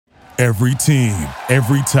Every team,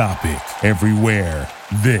 every topic, everywhere.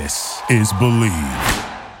 This is Believe.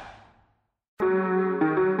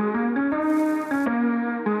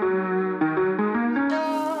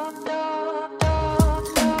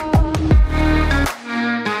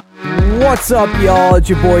 What's up, y'all? It's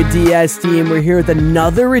your boy DST, and we're here with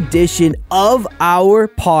another edition of our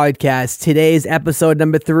podcast. Today's episode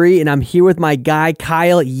number 3, and I'm here with my guy,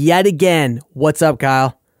 Kyle, yet again. What's up,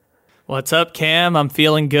 Kyle? What's up, Cam? I'm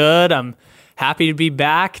feeling good. I'm happy to be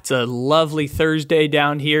back. It's a lovely Thursday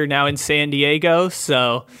down here now in San Diego,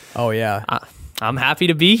 so I'm happy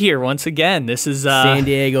to be here once again. This is San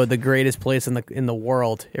Diego, the greatest place in the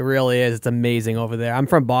world. It really is. It's amazing over there. I'm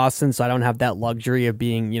from Boston, so I don't have that luxury of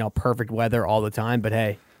being, perfect weather all the time, but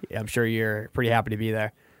hey, I'm sure you're pretty happy to be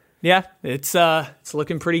there. Yeah, it's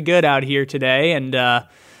looking pretty good out here today, and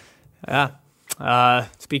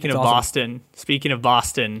speaking of awesome.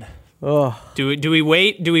 Boston, Oh. Do we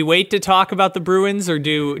wait to talk about the Bruins, or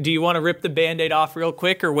do you want to rip the Band-Aid off real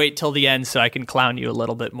quick, or wait till the end so I can clown you a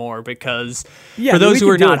little bit more? Because for those who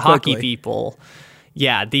are not hockey people,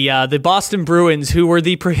 the Boston Bruins, who were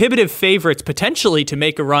the prohibitive favorites potentially to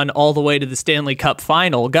make a run all the way to the Stanley Cup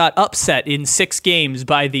final, got upset in 6 games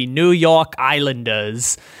by the New York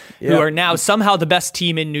Islanders, who are now somehow the best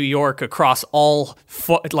team in New York across all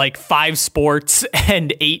 5 sports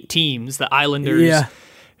and 8 teams. The Islanders,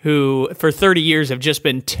 who for 30 years have just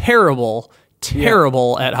been terrible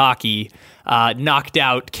at hockey, knocked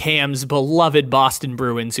out Cam's beloved Boston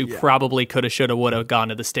Bruins, who probably coulda, shoulda, woulda gone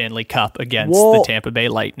to the Stanley Cup against the Tampa Bay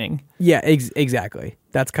Lightning. Yeah, exactly.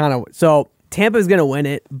 That's kind of... So Tampa's going to win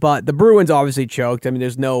it, but the Bruins obviously choked. I mean,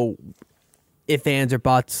 there's no ifs, ands, or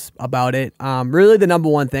buts about it. Really, the number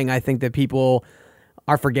one thing I think that people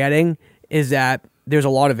are forgetting is that there's a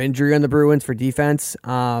lot of injury on the Bruins for defense,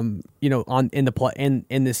 in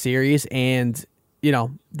this series, and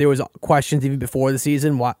there was questions even before the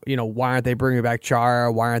season. Why aren't they bringing back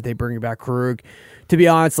Chara? Why aren't they bringing back Krug? To be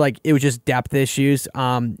honest, it was just depth issues.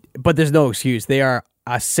 But there's no excuse. They are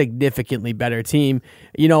a significantly better team.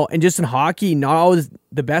 And just in hockey, not always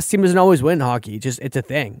the best team doesn't always win hockey. It's a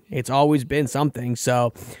thing. It's always been something.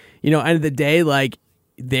 So, end of the day,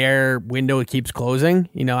 their window keeps closing.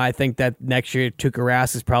 I think that next year Tuukka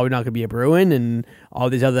Rask is probably not going to be a Bruin, and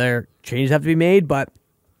all these other changes have to be made. But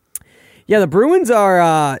yeah, the Bruins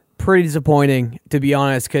are pretty disappointing, to be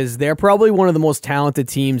honest, because they're probably one of the most talented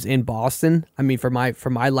teams in Boston. I mean, for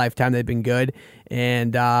my lifetime, they've been good,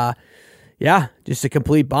 and just a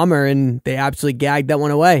complete bummer. And they absolutely gagged that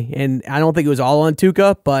one away. And I don't think it was all on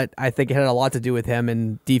Tuukka, but I think it had a lot to do with him,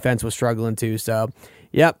 and defense was struggling too. So,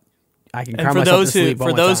 yep. I can and for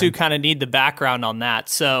those who kind of need the background on that,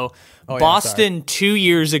 so Boston 2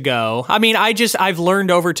 years ago. I mean, I've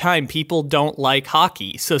learned over time people don't like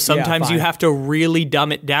hockey, so sometimes you have to really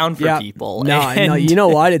dumb it down for people. No, you know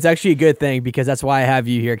what? It's actually a good thing, because that's why I have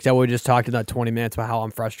you here, because I would have just talked about 20 minutes about how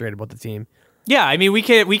I'm frustrated with the team. Yeah, I mean, we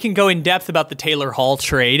can go in depth about the Taylor Hall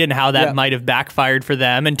trade and how that might have backfired for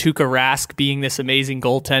them, and Tuukka Rask being this amazing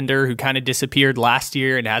goaltender who kind of disappeared last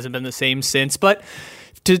year and hasn't been the same since, but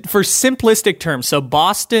for simplistic terms, so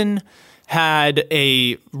Boston had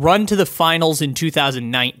a run to the finals in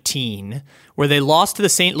 2019 where they lost to the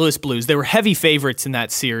St. Louis Blues. They were heavy favorites in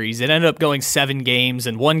that series. It ended up going 7 games,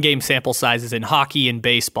 and 1-game sample sizes in hockey and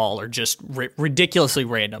baseball are just ridiculously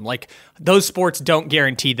random. Those sports don't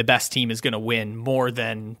guarantee the best team is going to win more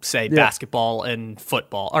than, say, basketball and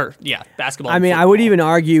football. Basketball. I mean, I would even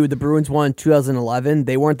argue the Bruins won in 2011.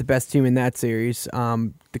 They weren't the best team in that series.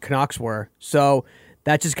 The Canucks were. So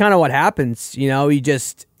that's just kind of what happens. You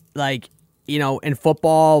just, in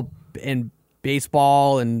football and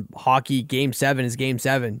baseball and hockey, Game 7 is Game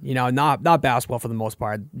 7. Not basketball for the most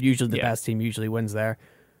part. Usually the best team usually wins there.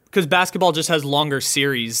 Because basketball just has longer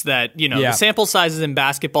series that, the sample sizes in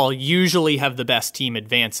basketball usually have the best team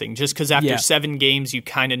advancing. Just because after 7 games, you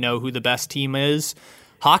kind of know who the best team is.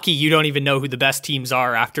 Hockey, you don't even know who the best teams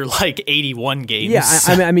are after 81 games. Yeah,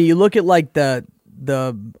 I mean, you look at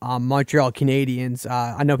the Montreal Canadiens.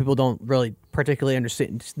 I know people don't really particularly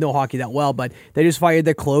know hockey that well, but they just fired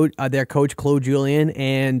their coach Claude Julien,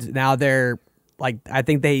 and now they're I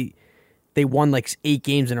think they won 8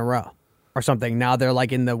 games in a row or something. Now they're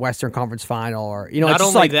in the Western Conference Final, or not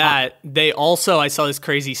only that, they also, I saw this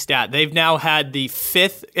crazy stat. They've now had the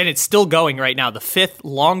 5th, and it's still going right now, the 5th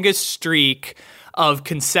longest streak of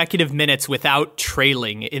consecutive minutes without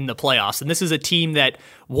trailing in the playoffs. And this is a team that,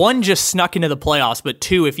 one, just snuck into the playoffs, but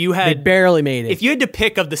two, they barely made it. If you had to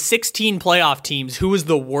pick of the 16 playoff teams, who was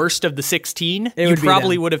the worst of the 16, you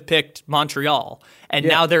probably would have picked Montreal. And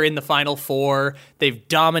now they're in the Final Four. They've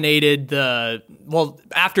dominated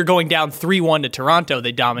after going down 3-1 to Toronto,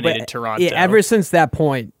 they dominated Toronto. Yeah, ever since that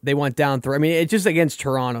point, they went down 3. I mean, it's just against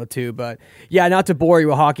Toronto, too. But, yeah, not to bore you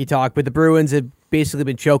with hockey talk, but the Bruins have basically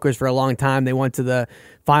been chokers for a long time. They went to the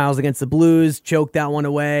finals against the Blues, choked that one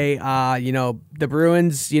away. The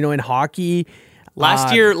Bruins, in hockey...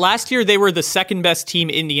 Last year they were the second best team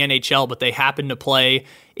in the NHL, but they happened to play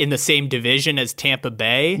in the same division as Tampa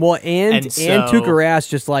Bay. Well, and Tuukka Rask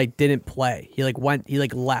just didn't play. He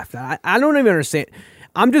left. I don't even understand.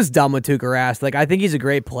 I'm just done with Tuukka Rask. I think he's a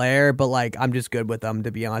great player, but I'm just good with him,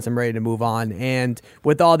 to be honest. I'm ready to move on. And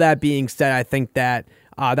with all that being said, I think that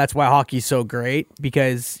that's why hockey's so great,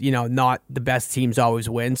 because not the best teams always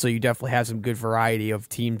win. So you definitely have some good variety of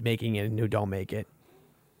teams making it and who don't make it.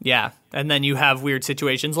 Yeah, and then you have weird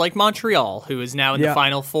situations like Montreal, who is now in the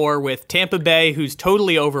Final Four, with Tampa Bay, who's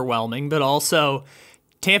totally overwhelming, but also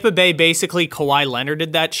Tampa Bay basically Kawhi Leonard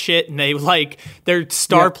did that shit, and they their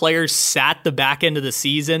star players sat the back end of the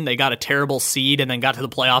season. They got a terrible seed and then got to the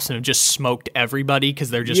playoffs and have just smoked everybody because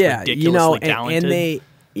they're just ridiculously talented.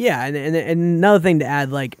 And another thing to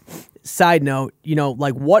add, side note,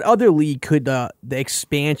 what other league could the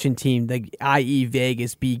expansion team, i.e.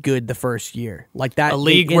 Vegas, be good the first year? That a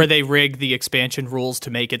league where they rig the expansion rules to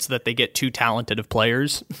make it so that they get too talented of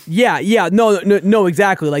players. No,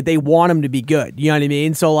 exactly. They want them to be good. You know what I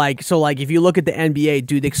mean? So if you look at the NBA,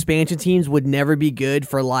 dude, the expansion teams would never be good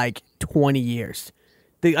for 20 years.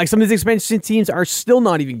 Some of these expansion teams are still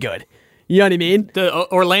not even good. You know what I mean? The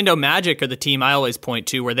Orlando Magic are the team I always point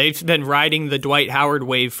to, where they've been riding the Dwight Howard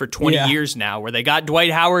wave for 20 years now, where they got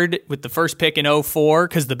Dwight Howard with the first pick in 2004,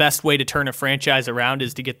 because the best way to turn a franchise around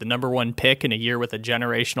is to get the number one pick in a year with a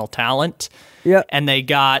generational talent. Yeah. And they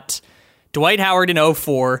got Dwight Howard in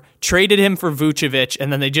 2004, traded him for Vucevic,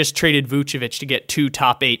 and then they just traded Vucevic to get 2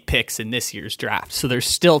 top 8 picks in this year's draft. So they're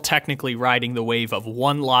still technically riding the wave of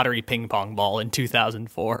one lottery ping pong ball in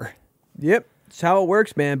 2004. Yep. It's how it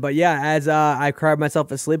works, man. But yeah, as I cried myself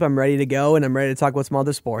asleep, I'm ready to go, and I'm ready to talk about some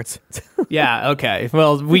other sports. Yeah, okay.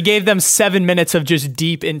 Well, we gave them 7 minutes of just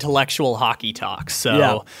deep intellectual hockey talk.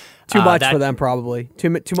 So too much for them, probably. Too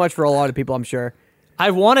much for a lot of people, I'm sure.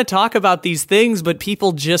 I want to talk about these things, but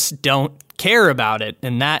people just don't care about it,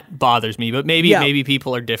 and that bothers me. But maybe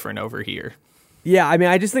people are different over here. Yeah, I mean,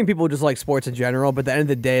 I just think people just like sports in general, but at the end of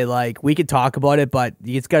the day, we could talk about it, but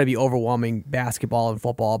it's got to be overwhelming basketball and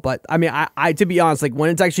football. But, I mean, I to be honest, when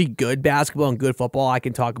it's actually good basketball and good football, I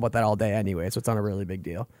can talk about that all day anyway, so it's not a really big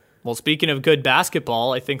deal. Well, speaking of good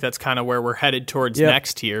basketball, I think that's kind of where we're headed towards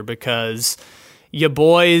next here, because your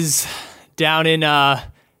boys down in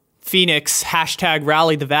Phoenix,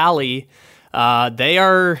 #Rally the Valley, they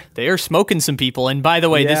are smoking some people. And by the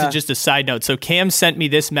way, this is just a side note. So Cam sent me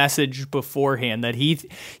this message beforehand that he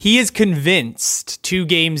is convinced 2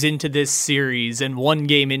 games into this series and 1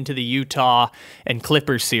 game into the Utah and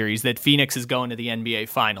Clippers series that Phoenix is going to the NBA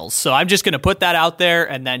Finals. So I'm just going to put that out there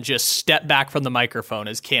and then just step back from the microphone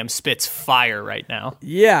as Cam spits fire right now.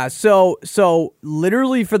 Yeah, so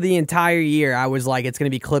literally for the entire year, I was like, it's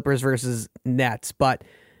going to be Clippers versus Nets. But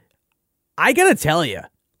I got to tell you,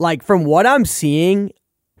 from what I'm seeing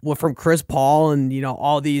from Chris Paul and,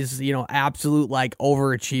 all these, absolute,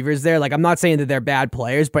 overachievers there, I'm not saying that they're bad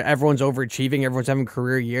players, but everyone's overachieving. Everyone's having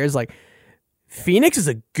career years. Phoenix is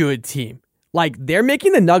a good team. They're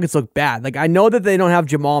making the Nuggets look bad. I know that they don't have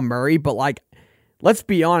Jamal Murray, but, let's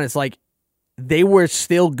be honest, they were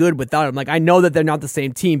still good without him. I know that they're not the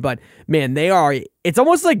same team, but, man, they are. It's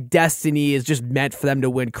almost like destiny is just meant for them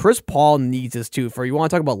to win. Chris Paul needs this, too. For you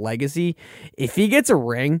want to talk about legacy, if he gets a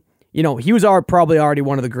ring, he was probably already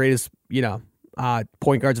one of the greatest,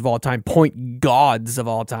 point guards of all time, point gods of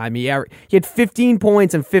all time. He had 15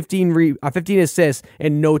 points and 15 assists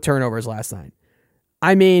and no turnovers last night.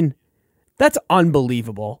 I mean, that's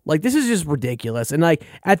unbelievable. This is just ridiculous. And,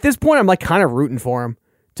 at this point, I'm, kind of rooting for him.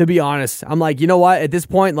 To be honest, I'm you know what? At this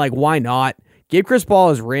point, why not? Give Chris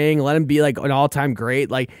Paul his ring. Let him be, an all-time great.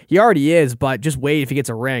 He already is, but just wait if he gets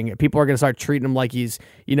a ring. People are going to start treating him like he's,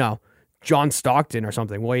 John Stockton or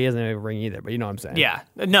something. Well, he doesn't have a ring either, but you know what I'm saying. Yeah,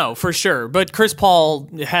 no, for sure. But Chris Paul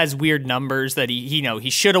has weird numbers that he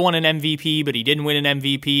should have won an MVP, but he didn't win an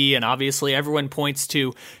MVP. And obviously everyone points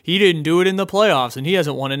to he didn't do it in the playoffs and he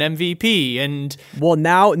hasn't won an MVP. And well,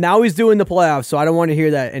 now he's doing the playoffs, so I don't want to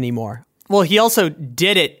hear that anymore. Well, he also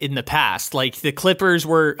did it in the past. Like the Clippers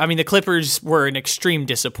were an extreme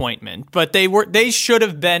disappointment, but they should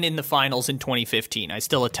have been in the finals in 2015. I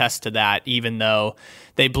still attest to that, even though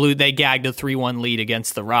they gagged a 3-1 lead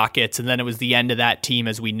against the Rockets, and then it was the end of that team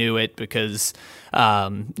as we knew it because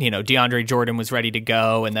DeAndre Jordan was ready to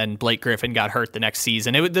go, and then Blake Griffin got hurt the next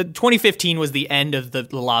season. The 2015 was the end of the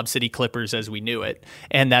Lob City Clippers as we knew it,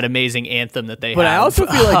 and that amazing anthem that they. But have. I also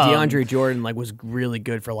feel like DeAndre Jordan was really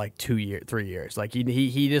good for 3 years. Like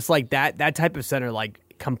he just that type of center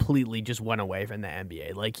completely just went away from the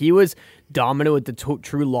NBA. Like he was dominant with the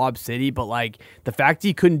true Lob City, but the fact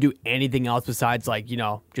he couldn't do anything else besides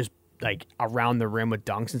just around the rim with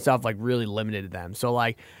dunks and stuff really limited them. So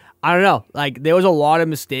I don't know. There was a lot of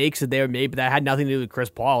mistakes that they were made, but that had nothing to do with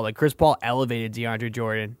Chris Paul. Chris Paul elevated DeAndre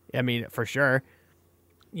Jordan. I mean, for sure.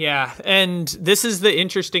 Yeah, and this is the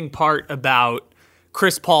interesting part about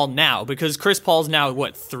Chris Paul now, because Chris Paul's now,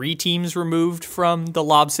 3 teams removed from the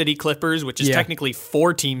Lob City Clippers, which is technically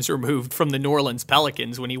 4 teams removed from the New Orleans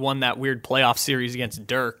Pelicans when he won that weird playoff series against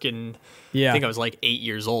Dirk. And I think I was 8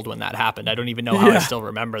 years old when that happened. I don't even know how I still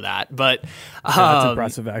remember that. But that's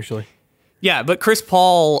impressive, actually. Yeah, but Chris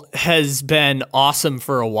Paul has been awesome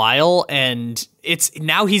for a while, and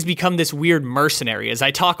now he's become this weird mercenary. As I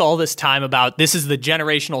talk all this time about, this is the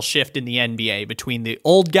generational shift in the NBA between the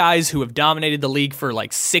old guys who have dominated the league for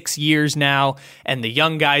 6 years now, and the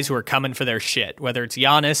young guys who are coming for their shit. Whether it's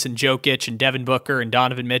Giannis and Jokic and Devin Booker and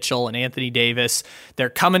Donovan Mitchell and Anthony Davis, they're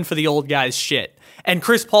coming for the old guys' shit. And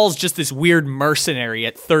Chris Paul's just this weird mercenary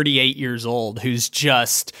at 38 years old who's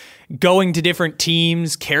just going to different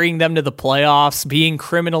teams, carrying them to the playoffs, being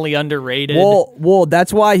criminally underrated. Well,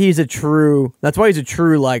 that's why he's a true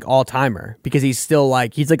all-timer, because he's still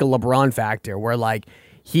he's a LeBron factor where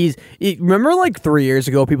remember 3 years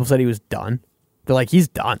ago people said he was done. They're he's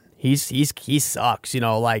done. He sucks,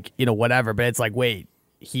 whatever, but it's wait,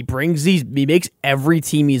 he makes every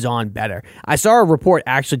team he's on better. I saw a report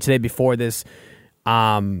actually today before this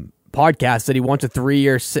podcast that he wants a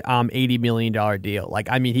 3-year, $80 million deal.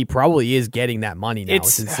 He probably is getting that money now.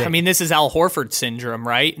 It's insane. This is Al Horford syndrome,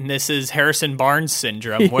 right? And this is Harrison Barnes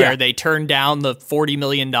syndrome, where they turned down the $40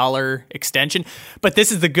 million extension. But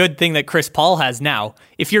this is the good thing that Chris Paul has now.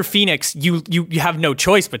 If you're Phoenix, you have no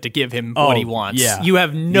choice but to give him what he wants. Yeah. You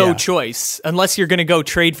have no choice unless you're going to go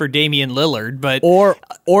trade for Damian Lillard. But or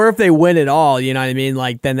if they win it all, you know what I mean?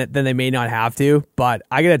 Then they may not have to. But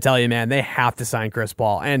I got to tell you, man, they have to sign Chris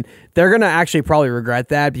Paul. And they're going to actually probably regret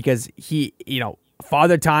that because he,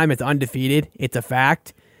 Father Time, it's undefeated. It's a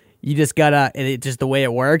fact. You just gotta, it's just the way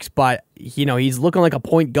it works. But, he's looking like a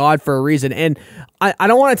point guard for a reason. And I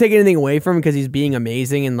don't want to take anything away from him because he's being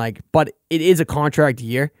amazing. And but it is a contract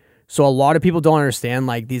year. So a lot of people don't understand,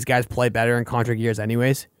 these guys play better in contract years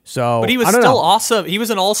anyways. So, but he was still awesome. He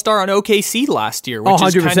was an all-star on OKC last year, which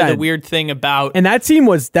is kind of the weird thing about. And that team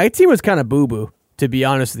was kind of boo-boo, to be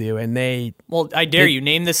honest with you. And I dare you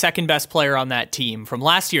name the second best player on that team from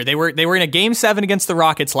last year. They were in a Game 7 against the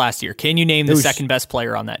Rockets last year. Can you name the second best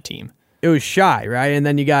player on that team? It was Shy, right? And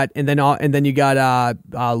then you got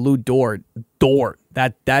Lou Dort,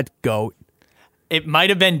 that goat. It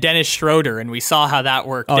might have been Dennis Schroeder, and we saw how that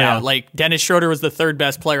worked out. Yeah. Dennis Schroeder was the third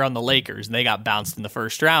best player on the Lakers, and they got bounced in the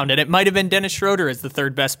first round. And it might have been Dennis Schroeder as the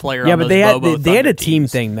third best player on those Bobo they had a Thunder team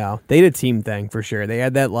teams. thing, though. They had a team thing, for sure. They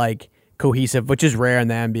had that, cohesive, which is rare in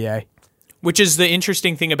the NBA. Which is the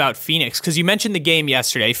interesting thing about Phoenix, because you mentioned the game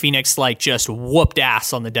yesterday. Phoenix, just whooped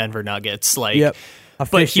ass on the Denver Nuggets. Yep.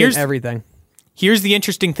 Efficient, everything. Here's the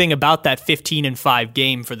interesting thing about that 15-5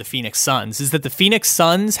 game for the Phoenix Suns is that the Phoenix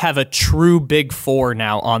Suns have a true big four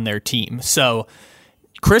now on their team. So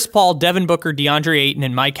Chris Paul, Devin Booker, DeAndre Ayton,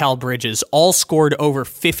 and Mikal Bridges all scored over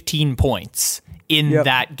 15 points in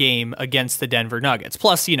that game against the Denver Nuggets.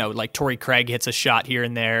 Plus, Torrey Craig hits a shot here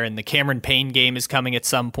and there, and the Cameron Payne game is coming at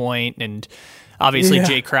some point, and obviously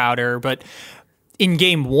Jay Crowder. But in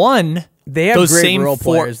game 1... They have great role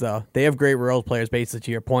players, though. They have great role players, basically,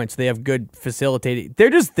 to your point. So they have good facilitating.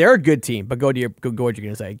 They're a good team. But go what you're going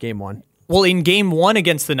to say. Game 1. Well, in game 1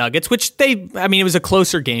 against the Nuggets, which it was a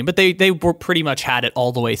closer game, but they were pretty much had it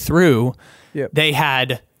all the way through. Yep. They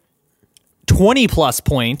had 20 plus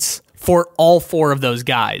points for all 4 of those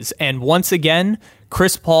guys. And once again,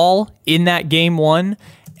 Chris Paul in that game 1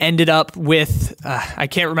 ended up with, I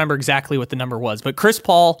can't remember exactly what the number was, but Chris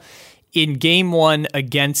Paul in game 1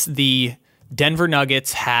 against the Denver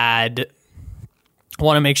Nuggets had, I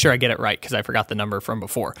want to make sure I get it right because I forgot the number from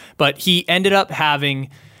before, but he ended up having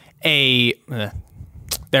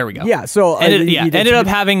there we go. Yeah, so ended up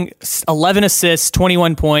having 11 assists,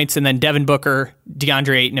 21 points, and then Devin Booker,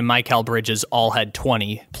 DeAndre Ayton, and Mikal Bridges all had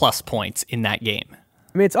 20 plus points in that game.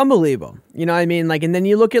 I mean, it's unbelievable. You know what I mean? Like, and then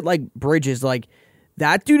you look at like Bridges, like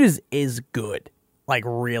that dude is good. Like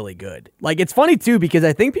really good. Like it's funny too because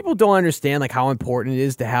I think people don't understand like how important it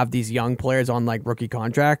is to have these young players on like rookie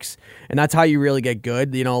contracts, and that's how you really get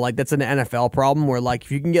good. You know, like that's an NFL problem where like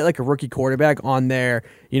if you can get like a rookie quarterback on their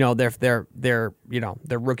their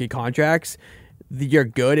rookie contracts, you're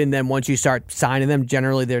good. And then once you start signing them,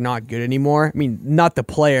 generally they're not good anymore. I mean, not the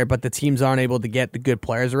player, but the teams aren't able to get the good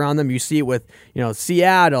players around them. You see it with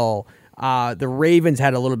Seattle. The Ravens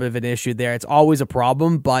had a little bit of an issue there. It's always a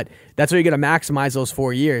problem, but that's where you're going to maximize those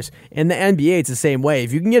 4 years. In the NBA, it's the same way.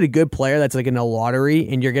 If you can get a good player that's like in a lottery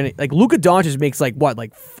and you're going to, like Luka Doncic makes like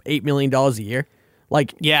 $8 million a year.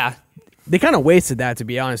 Like, yeah, they kind of wasted that, to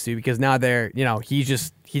be honest with you, because now they're,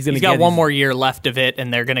 he's got one more year left of it,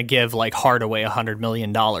 and they're going to give like Hardaway $100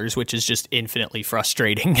 million, which is just infinitely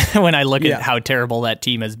frustrating when I look at how terrible that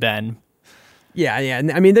team has been. Yeah.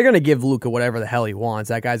 I mean, they're going to give Luka whatever the hell he wants.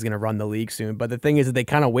 That guy's going to run the league soon. But the thing is that they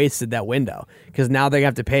kind of wasted that window because now they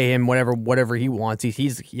have to pay him whatever he wants.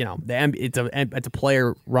 He's it's a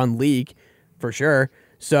player-run league for sure.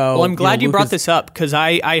 So, well, I'm glad you brought this up because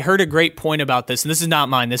I heard a great point about this, and this is not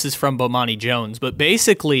mine. This is from Bomani Jones. But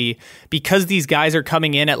basically, because these guys are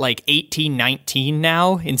coming in at like 18, 19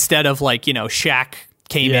 now, instead of like, Shaq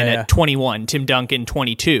came in at 21, Tim Duncan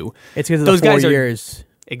 22. It's because of those 4 years.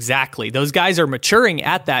 Exactly. Those guys are maturing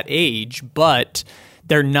at that age, but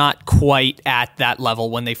they're not quite at that level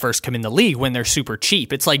when they first come in the league, when they're super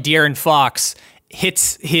cheap. It's like De'Aaron Fox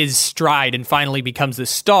hits his stride and finally becomes this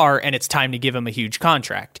star, and it's time to give him a huge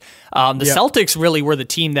contract. Celtics really were the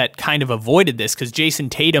team that kind of avoided this because Jason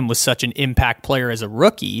Tatum was such an impact player as a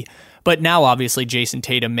rookie, but now obviously Jason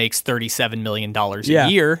Tatum makes $37 million a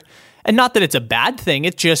year. And not that it's a bad thing,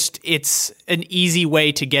 it's an easy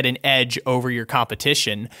way to get an edge over your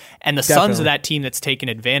competition. And the Suns are that team that's taken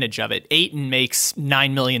advantage of it. Ayton makes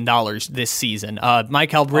 $9 million this season.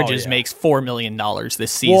 Mikal Bridges makes $4 million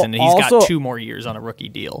this season, and he's got 2 more years on a rookie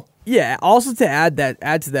deal. Yeah, also to add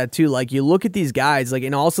to that too, like you look at these guys, like,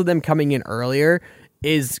 and also them coming in earlier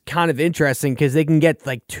is kind of interesting because they can get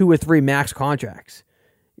like 2 or 3 max contracts.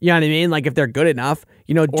 You know what I mean? Like if they're good enough,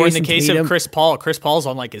 or Jason in the case Tatum, of Chris Paul's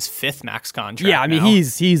on like his 5th max contract. Yeah, I mean now.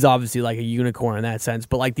 he's obviously like a unicorn in that sense.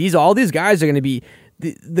 But like all these guys are going to be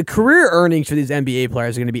the career earnings for these NBA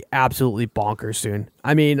players are going to be absolutely bonkers soon.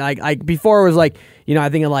 I mean, like before it was like I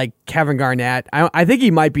think of like Kevin Garnett. I think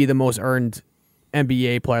he might be the most earned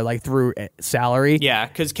NBA player like through salary. Yeah,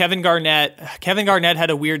 because Kevin Garnett had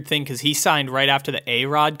a weird thing because he signed right after the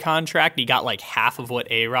A-Rod contract. He got like half of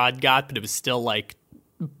what A-Rod got, but it was still like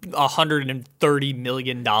 $130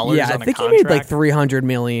 million on a contract. I think he made like $300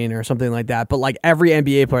 million or something like that. But like every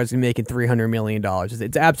NBA player is making $300 million.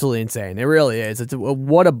 It's absolutely insane. It really is.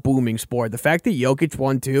 What a booming sport. The fact that Jokic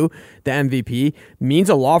won too, the MVP, means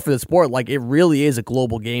a lot for the sport. Like it really is a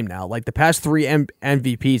global game now. Like the past 3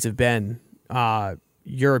 MVPs have been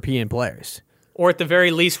European players. Or at the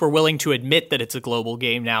very least, we're willing to admit that it's a global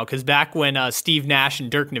game now. Because back when Steve Nash and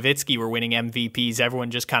Dirk Nowitzki were winning MVPs, everyone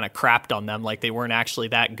just kind of crapped on them like they weren't actually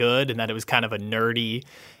that good and that it was kind of a nerdy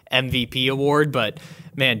MVP award. But,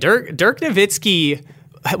 man, Dirk Nowitzki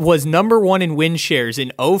was number 1 in win shares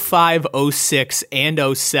in 05, 06,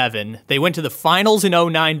 and 07. They went to the finals in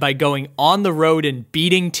 09 by going on the road and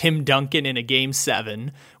beating Tim Duncan in a Game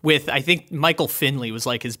 7 with, I think, Michael Finley was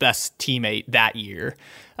like his best teammate that year.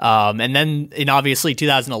 And then in obviously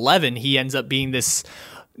 2011, he ends up being this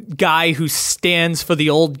guy who stands for the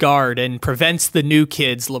old guard and prevents the new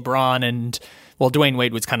kids, LeBron and, well, Dwayne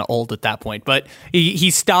Wade was kind of old at that point, but he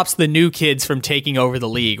stops the new kids from taking over the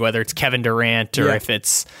league, whether it's Kevin Durant or if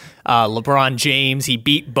it's LeBron James. He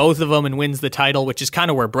beat both of them and wins the title, which is kind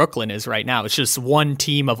of where Brooklyn is right now. It's just one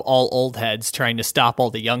team of all old heads trying to stop all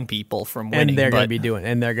the young people from winning. And they're going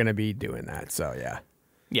to be doing that. So, yeah.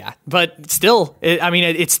 Yeah, but still,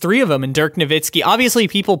 it's 3 of them, and Dirk Nowitzki. Obviously,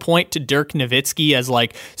 people point to Dirk Nowitzki as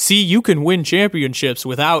like, see, you can win championships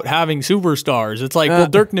without having superstars. It's like, well,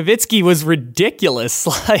 Dirk Nowitzki was ridiculous.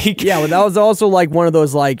 Like, yeah, well, that was also like one of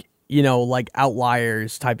those like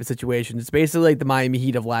outliers type of situations. It's basically like the Miami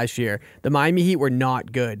Heat of last year. The Miami Heat were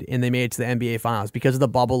not good, and they made it to the NBA Finals because of the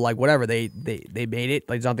bubble. Like whatever, they made it.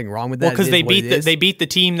 Like there's nothing wrong with that. Well, because they beat the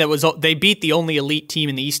team they beat the only elite team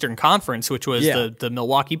in the Eastern Conference, which was the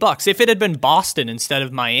Milwaukee Bucks. If it had been Boston instead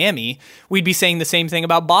of Miami, we'd be saying the same thing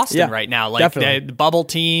about Boston right now. Like the bubble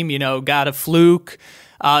team, got a fluke.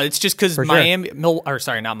 It's just because Milwaukee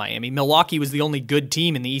was the only good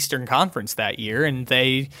team in the Eastern Conference that year, and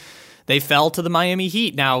they they fell to the Miami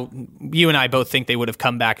Heat. Now, you and I both think they would have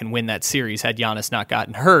come back and win that series had Giannis not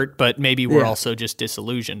gotten hurt, but maybe we're also just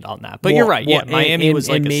disillusioned on that. But you're right. Miami was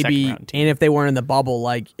like a second-round team. And if they weren't in the bubble,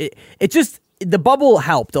 like it just the bubble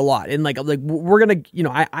helped a lot. And like we're gonna,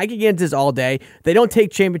 I could get into this all day. They don't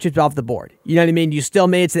take championships off the board. You know what I mean? You still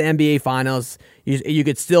made it to the NBA Finals. You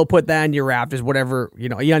could still put that in your Raptors, whatever. You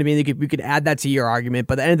know what I mean? You could add that to your argument.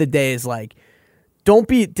 But at the end of the day, is like, don't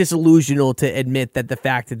be disillusional to admit that the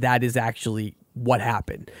fact that is actually what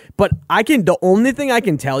happened. But the only thing I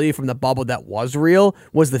can tell you from the bubble that was real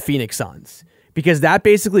was the Phoenix Suns. Because that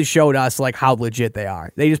basically showed us like how legit they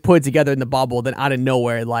are. They just put it together in the bubble, then out of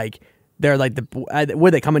nowhere, like they're like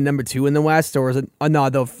were they coming number 2 in the West, or is it? Oh no,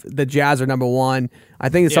 the Jazz are number 1. I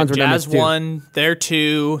think the Suns were number 2. Jazz 1, they're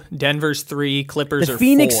 2, Denver's 3, Clippers are 4. The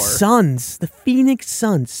Phoenix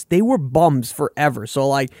Suns, they were bums forever. So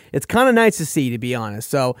like, it's kind of nice to see, to be honest.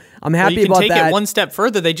 So I'm happy about that. You can take it one step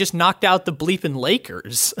further. They just knocked out the bleeping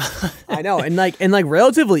Lakers. I know, and like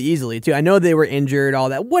relatively easily too. I know they were injured, all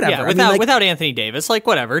that, whatever. Yeah, without Anthony Davis, like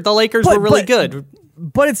whatever. The Lakers were really good.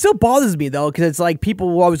 But it still bothers me, though, because it's like people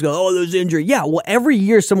will always go, oh, there's injury. Yeah, well, every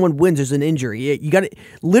year someone wins, there's an injury. You got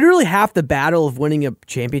literally half the battle of winning a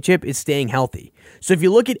championship is staying healthy. So if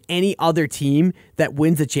you look at any other team that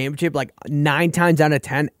wins the championship, like 9 times out of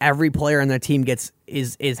 10, every player on their team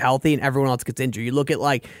is healthy and everyone else gets injured. You look at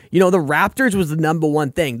the Raptors was the number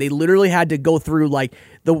one thing. They literally had to go through, like,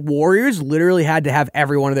 the Warriors literally had to have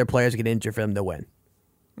every one of their players get injured for them to win.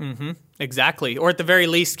 Mm-hmm. Exactly. Or at the very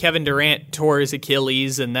least, Kevin Durant tore his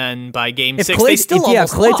Achilles, and then by game 6, they still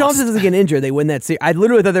almost lost. Klay Thompson doesn't get injured, they win that series. I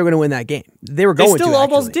literally thought they were going to win that game. They still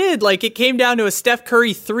almost did. Like, it came down to a Steph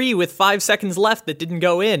Curry 3 with 5 seconds left that didn't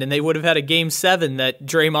go in, and they would have had a game 7 that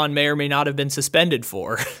Draymond may or may not have been suspended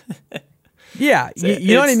for. Yeah,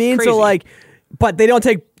 you know what I mean? Crazy. So like, but they don't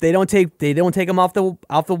take them off the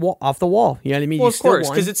wall. You know what I mean? Well, of course,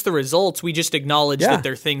 because it's the results. We just acknowledge that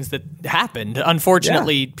they're things that happened.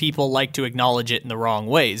 Unfortunately, people like to acknowledge it in the wrong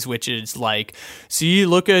ways, which is like, see,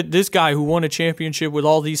 look at this guy who won a championship with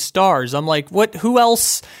all these stars. I'm like, what? Who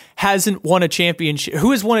else hasn't won a championship?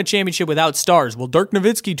 Who has won a championship without stars? Well, Dirk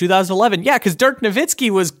Nowitzki, 2011. Yeah, because Dirk Nowitzki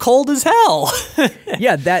was cold as hell.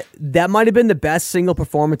 Yeah, that might have been the best single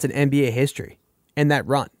performance in NBA history in that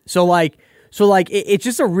run. So it's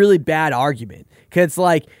just a really bad argument, because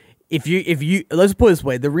like if you let's put it this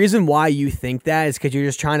way, the reason why you think that is because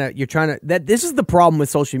you're trying to that this is the problem with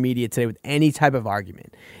social media today with any type of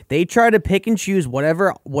argument. They try to pick and choose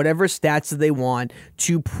whatever stats that they want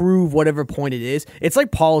to prove whatever point it is. It's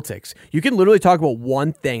like politics. You can literally talk about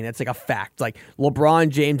one thing that's like a fact, like LeBron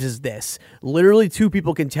James is this. Literally 2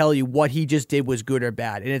 people can tell you what he just did was good or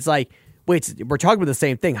bad, and it's like, wait, we're talking about the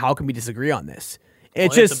same thing. How can we disagree on this?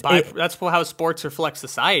 That's how sports reflect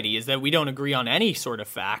society, is that we don't agree on any sort of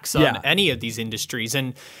facts on any of these industries.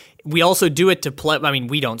 And we also do it to play. I mean,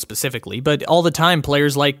 we don't specifically, but all the time,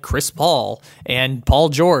 players like Chris Paul and Paul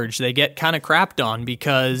George, they get kind of crapped on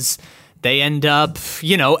because they end up,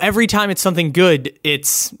 every time it's something good,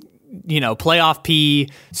 it's, playoff P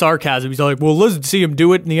sarcasm. He's like, well, let's see him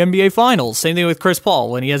do it in the NBA Finals. Same thing with Chris Paul.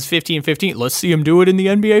 When he has 15-15, let's see him do it in the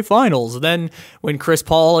NBA Finals. Then when Chris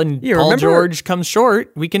Paul and Paul George comes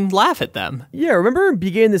short, we can laugh at them. Yeah, remember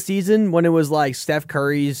beginning of the season when it was like Steph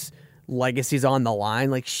Curry's legacy's on the line?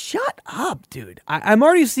 Like, shut up, dude. I'm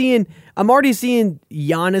already seeing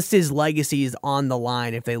Giannis's legacy is on the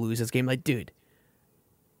line if they lose this game. Like, dude,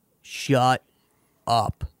 shut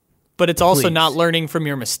up. But it's also not learning from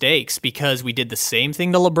your mistakes, because we did the same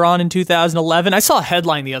thing to LeBron in 2011. I saw a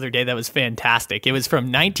headline the other day that was fantastic. It was from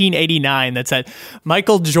 1989 that said,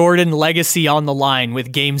 Michael Jordan legacy on the line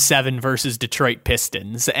with Game 7 versus Detroit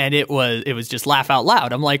Pistons. And it was just laugh out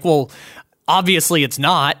loud. I'm like, well, obviously it's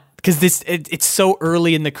not, because it's so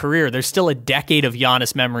early in the career. There's still a decade of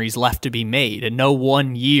Giannis memories left to be made, and no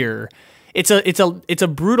 1 year. It's a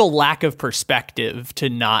brutal lack of perspective to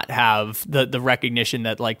not have the recognition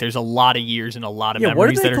that, like, there's a lot of years and a lot of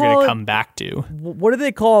memories that are going to come back to. What do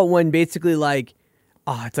they call it when basically, like,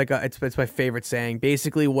 it's my favorite saying.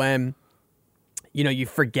 Basically, when you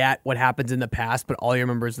forget what happens in the past, but all you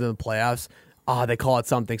remember is in the playoffs. They call it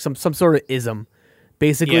something, some sort of ism.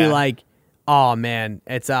 Basically, like, oh man,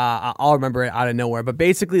 it's I'll remember it out of nowhere. But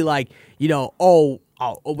basically, like,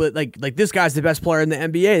 but like this guy's the best player in the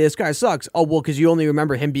NBA. This guy sucks. Oh, well, because you only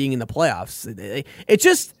remember him being in the playoffs. It's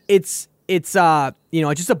just it's just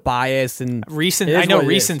a bias and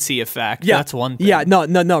recency effect. Yeah, that's one thing. Yeah,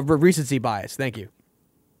 no, recency bias. Thank you.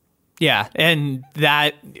 Yeah, and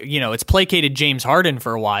that, it's placated James Harden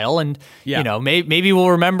for a while, and, maybe we'll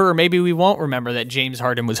remember, or maybe we won't remember that James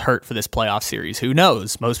Harden was hurt for this playoff series. Who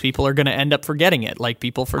knows? Most people are going to end up forgetting it, like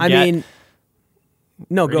people forget.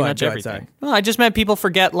 No, go ahead. Sorry. Well, I just meant people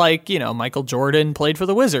forget, Michael Jordan played for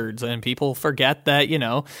the Wizards, and people forget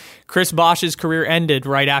that, Chris Bosh's career ended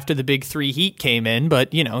right after the Big Three Heat came in,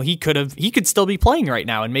 but, he could still be playing right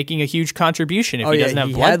now and making a huge contribution if he doesn't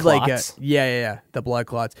have blood clots. The blood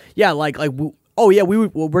clots. Yeah,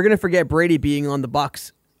 we're gonna forget Brady being on the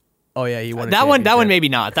Bucks. Oh yeah, he won that one. That one maybe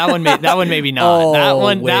not. That one maybe not.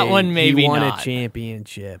 That one maybe he won not. A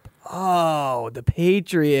championship. Oh, the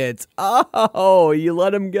Patriots. Oh, you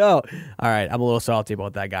let him go. All right, I'm a little salty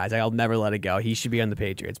about that, guys. I'll never let it go. He should be on the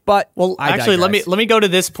Patriots. But actually, let me go to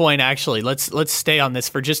this point. Actually, let's stay on this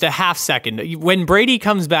for just a half second. When Brady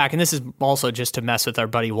comes back, and this is also just to mess with our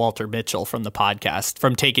buddy Walter Mitchell from the podcast,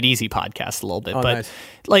 from Take It Easy podcast a little bit, but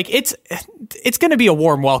nice. It's going to be a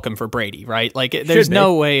warm welcome for Brady, right? There's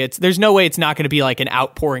no way it's not going to be like an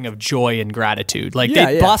outpouring of joy and gratitude.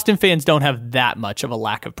 Boston fans don't have that much of a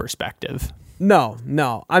lack of perspective.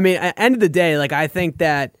 No. I mean, at the end of the day, I think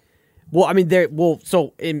that,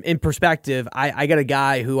 so in perspective, I got a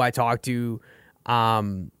guy who I talked to,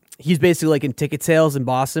 he's basically in ticket sales in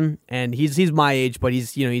Boston, and he's my age, but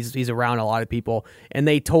he's around a lot of people, and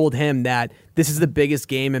they told him that this is the biggest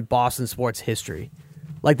game in Boston sports history.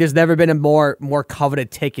 There's never been a more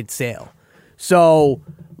coveted ticket sale. So,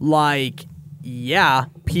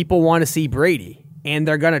 people want to see Brady. And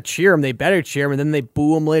they're going to cheer him. They better cheer him, and then they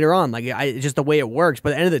boo him later on. It's just the way it works.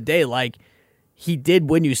 But at the end of the day, he did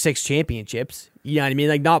win you 6 championships. You know what I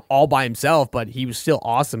mean? Not all by himself, but he was still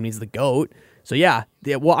awesome. He's the GOAT. So, yeah.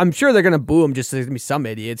 Well, I'm sure they're going to boo him just to be some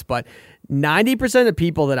idiots. But 90% of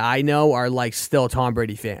people that I know are, still Tom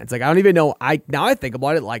Brady fans. I don't even know. Now I think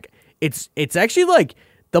about it, it's actually,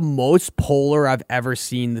 the most polar I've ever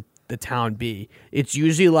seen the town be. It's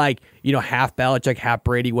usually half Belichick, half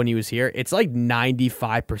Brady when he was here. It's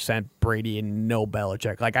 95% Brady and no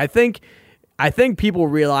Belichick. I think people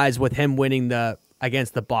realize with him winning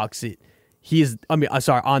against the Bucks, on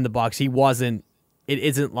the Bucks, he wasn't. It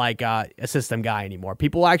isn't a system guy anymore.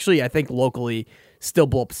 People actually, I think locally, still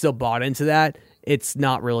bought into that. It's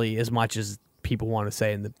not really as much as people want to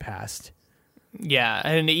say in the past. Yeah,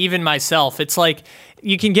 and even myself, it's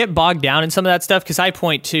you can get bogged down in some of that stuff because I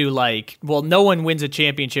point to no one wins a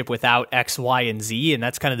championship without X, Y, and Z, and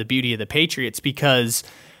that's kind of the beauty of the Patriots because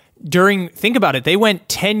think about it, they went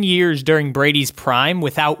 10 years during Brady's prime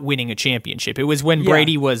without winning a championship. It was when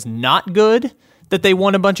Brady was not good that they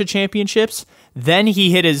won a bunch of championships. Then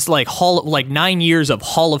he hit his 9 years of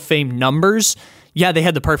Hall of Fame numbers. Yeah, they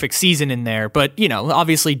had the perfect season in there, but,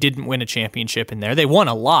 obviously didn't win a championship in there. They won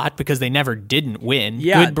a lot because they never didn't win.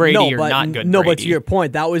 Yeah, good Brady or not good Brady. No, but to your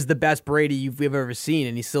point, that was the best Brady you've ever seen,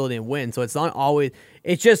 and he still didn't win. So it's not always –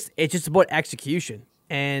 it's just about execution.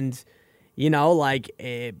 And,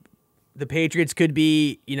 the Patriots could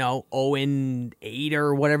be, 0-8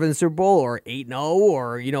 or whatever in the Super Bowl or 8-0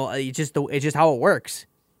 or, it's just how it works.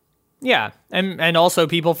 Yeah, and also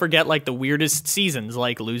people forget the weirdest seasons,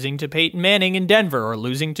 like losing to Peyton Manning in Denver or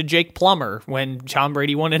losing to Jake Plummer when Tom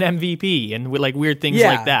Brady won an MVP and weird things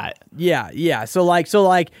like that. Yeah. So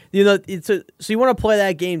you want to play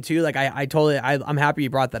that game too? I'm happy you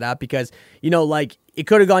brought that up because it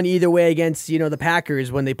could have gone either way against the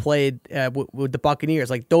Packers when they played with the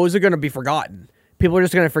Buccaneers. Those are going to be forgotten. People are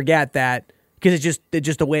just going to forget that. Because it's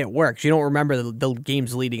just the way it works. You don't remember the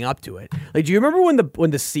games leading up to it. Do you remember when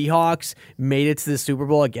the Seahawks made it to the Super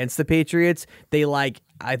Bowl against the Patriots? They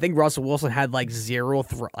I think Russell Wilson had 0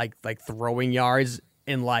 throwing yards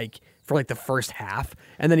in for the first half,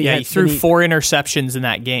 and then he threw 4 interceptions in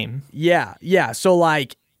that game. Yeah. So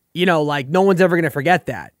no one's ever gonna forget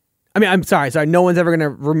that. I mean, I'm sorry. No one's ever going to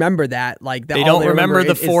remember that. They don't remember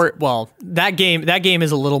the 4. Well, that game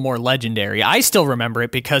is a little more legendary. I still remember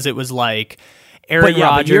it because it was Aaron Rodgers.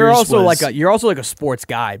 But you're also a sports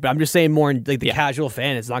guy. But I'm just saying more the casual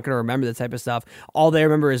fan is not going to remember this type of stuff. All they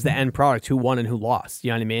remember is the end product, who won and who lost.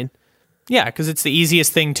 You know what I mean? Yeah, because it's the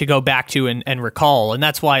easiest thing to go back to and recall, and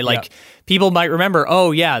that's why people might remember.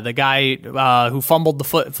 Oh yeah, the guy who fumbled the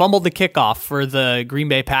kickoff for the Green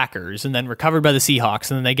Bay Packers, and then recovered by the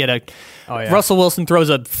Seahawks, and then they get Russell Wilson throws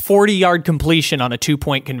a 40-yard completion on a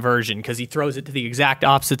 2-point conversion because he throws it to the exact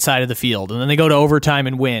opposite side of the field, and then they go to overtime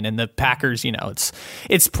and win. And the Packers,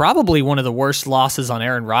 it's probably one of the worst losses on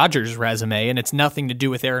Aaron Rodgers' resume, and it's nothing to do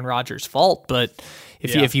with Aaron Rodgers' fault, but.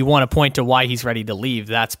 If you want to point to why he's ready to leave,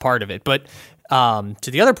 that's part of it. But to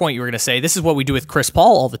the other point you were going to say, this is what we do with Chris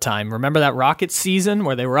Paul all the time. Remember that Rockets season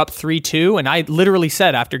where they were up 3-2? And I literally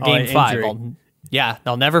said after Game 5, Yeah,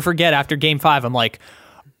 I'll never forget after Game 5, I'm like,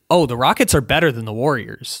 oh, the Rockets are better than the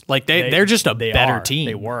Warriors. Like they're just a better team.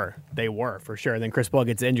 They were for sure. And then Chris Paul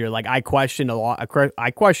gets injured. Like I questioned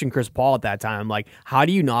Chris Paul at that time. I'm like, how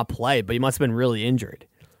do you not play? But he must have been really injured.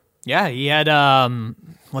 Yeah, he had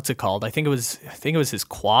what's it called? I think it was his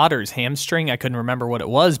quad or his hamstring. I couldn't remember what it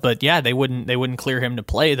was, but yeah, they wouldn't clear him to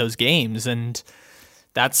play those games, and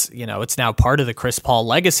that's, it's now part of the Chris Paul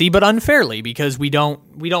legacy, but unfairly, because we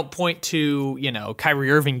don't point to,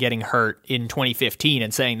 Kyrie Irving getting hurt in 2015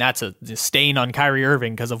 and saying that's a stain on Kyrie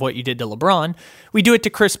Irving because of what you did to LeBron. We do it to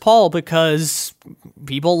Chris Paul because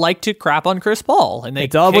people like to crap on Chris Paul, and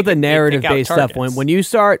it's all about the narrative based stuff. When you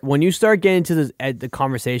start getting into the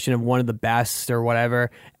conversation of one of the best or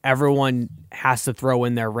whatever, everyone has to throw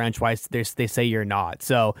in their wrench why they say you're not.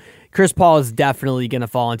 So Chris Paul is definitely going to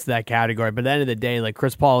fall into that category. But at the end of the day, like,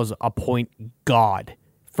 Chris Paul is a point god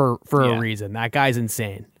for a reason. That guy's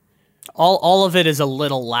insane. All of it is a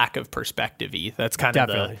little lack of perspective-y. That's kind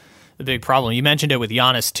of the big problem. You mentioned it with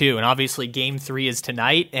Giannis too, and obviously Game 3 is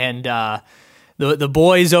tonight, and the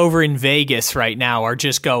boys over in Vegas right now are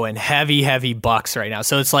just going heavy Bucks right now.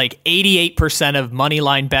 So it's like 88% of money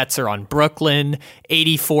line bets are on Brooklyn,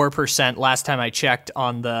 84% last time I checked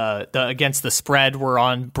on the against the spread were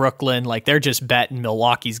on Brooklyn. Like, they're just betting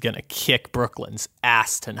Milwaukee's going to kick Brooklyn's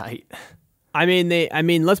ass tonight. I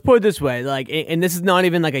mean, let's put it this way, like, and this is not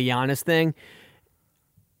even like a Giannis thing.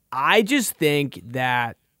 I just think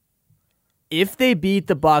that if they beat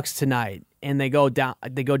the Bucks tonight, and they go down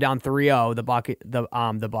 3-0,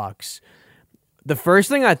 the Bucks. The first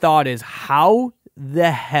thing I thought is, how the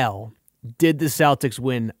hell did the Celtics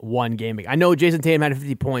win one game? I know Jason Tatum had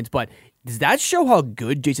 50 points, but does that show how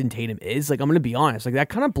good Jason Tatum is? Like, I'm going to be honest, like, that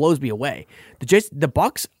kind of blows me away. The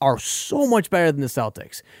Bucks are so much better than the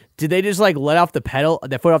Celtics. Did they just like let off the pedal,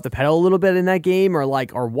 their foot off the pedal a little bit in that game, or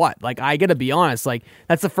what? Like, I got to be honest, like,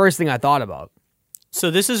 that's the first thing I thought about. So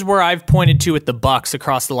this is where I've pointed to with the Bucks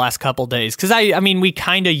across the last couple days, because I mean, we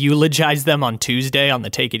kind of eulogized them on Tuesday on the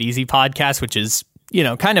Take It Easy podcast, which is,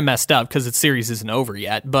 kind of messed up because the series isn't over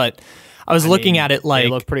yet. But I was looking at it like, they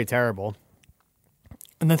look pretty terrible.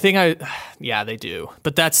 And the thing they do.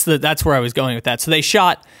 But that's where I was going with that. So they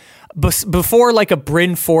shot before, like, a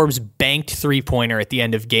Bryn Forbes banked 3-pointer at the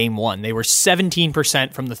end of Game 1. They were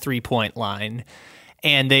 17% from the 3-point line.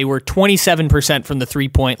 And they were 27% from the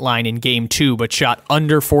 3-point line in Game 2, but shot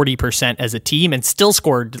under 40% as a team and still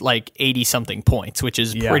scored like 80-something points, which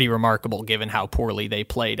is pretty remarkable given how poorly they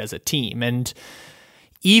played as a team. And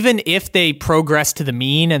even if they progress to the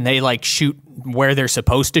mean and they like shoot where they're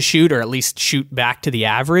supposed to shoot, or at least shoot back to the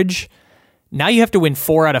average, now you have to win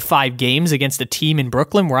 4 out of 5 games against a team in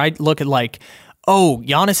Brooklyn where I look at like, oh,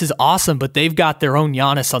 Giannis is awesome, but they've got their own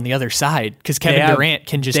Giannis on the other side because Kevin Durant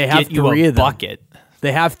can just get you a bucket.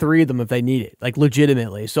 They have 3 of them if they need it, like,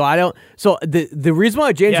 legitimately. So the reason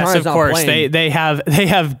why James Harden's not playing, they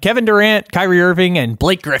have Kevin Durant, Kyrie Irving, and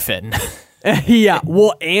Blake Griffin. Yeah,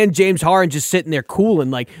 well, and James Harden just sitting there cool, and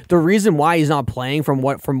like, the reason why he's not playing from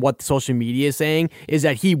what social media is saying is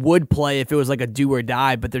that he would play if it was like a do or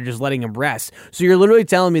die, but they're just letting him rest. So you're literally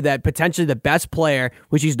telling me that potentially the best player,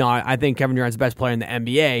 which he's not, I think Kevin Durant's the best player in the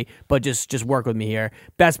NBA, but just work with me here.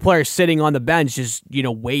 Best player sitting on the bench, just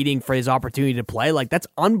waiting for his opportunity to play. Like, that's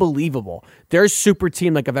unbelievable. They're a super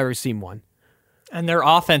team like I've ever seen one. And their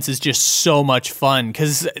offense is just so much fun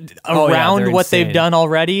because around what they've done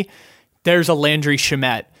already. There's a Landry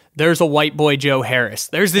Shamet. There's a white boy Joe Harris.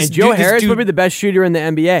 There's this. And Joe Harris might be the best shooter in the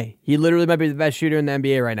NBA. He literally might be the best shooter in the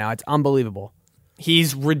NBA right now. It's unbelievable.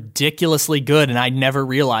 He's ridiculously good, and I never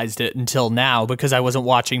realized it until now because I wasn't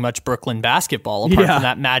watching much Brooklyn basketball apart from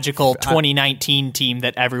that magical 2019 team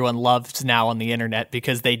that everyone loves now on the internet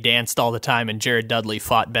because they danced all the time and Jared Dudley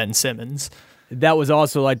fought Ben Simmons. That was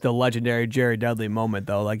also like the legendary Jared Dudley moment,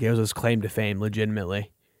 though. Like, it was his claim to fame,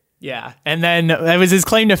 legitimately. Yeah, and then it was his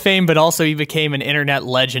claim to fame, but also he became an internet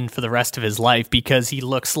legend for the rest of his life because he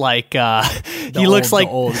looks like the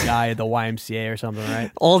old guy at the YMCA or something,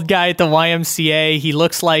 right? Old guy at the YMCA. He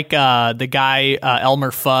looks like the guy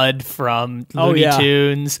Elmer Fudd from Looney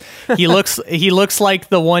Tunes. He looks like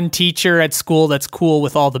the one teacher at school that's cool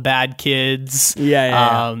with all the bad kids.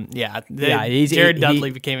 Jared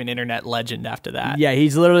Dudley became an internet legend after that. Yeah,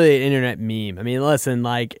 he's literally an internet meme. I mean, listen,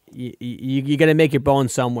 like, you got to make your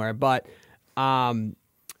bones somewhere. But,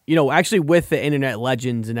 actually with the internet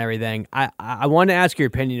legends and everything, I want to ask your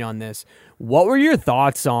opinion on this. What were your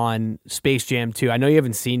thoughts on Space Jam 2? I know you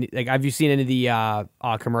haven't seen, like, have you seen any of the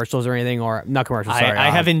commercials or anything? Or not commercials, sorry. I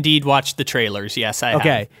have indeed watched the trailers. Yes, I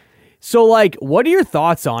have. So, like, what are your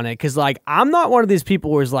thoughts on it? Because, like, I'm not one of these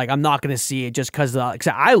people who's like, I'm not going to see it just because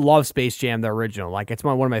I love Space Jam, the original. Like, it's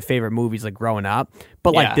one of my favorite movies, like, growing up.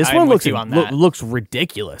 But, like, this one looks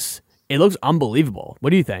ridiculous. It looks unbelievable. What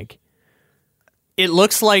do you think? It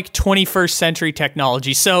looks like 21st century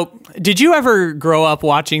technology. So, did you ever grow up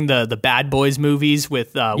watching the Bad Boys movies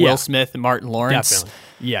with Will Smith and Martin Lawrence?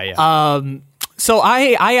 Definitely. Yeah. So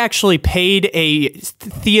I actually paid a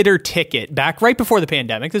theater ticket back right before the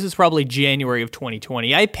pandemic. This is probably January of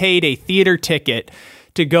 2020. I paid a theater ticket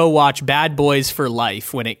to go watch Bad Boys for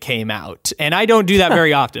Life when it came out. And I don't do that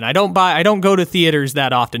very often. I don't go to theaters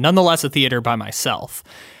that often. Nonetheless, a theater by myself.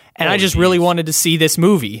 And I just really wanted to see this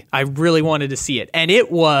movie. I really wanted to see it. And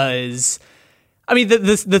it was, I mean,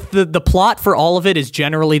 the plot for all of it is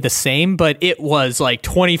generally the same, but it was like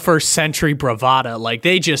 21st century bravado. Like,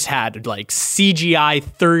 they just had like CGI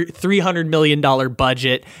 $300 million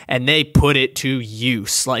budget, and they put it to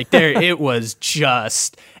use. Like, it was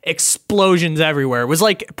just explosions everywhere. It was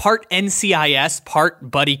like part NCIS,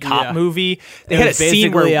 part buddy cop movie. They had a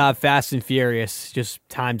scene where Fast and Furious, just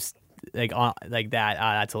times like that.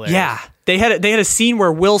 That's hilarious. Yeah, they had a scene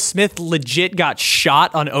where Will Smith legit got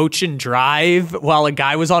shot on Ocean Drive while a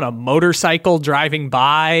guy was on a motorcycle driving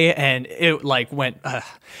by, and it like went.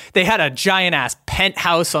 They had a giant ass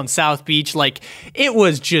penthouse on South Beach. Like, it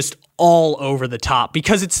was just all over the top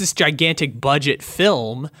because it's this gigantic budget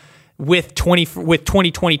film with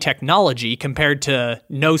 2020 technology compared to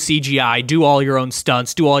no CGI, do all your own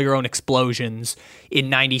stunts, do all your own explosions in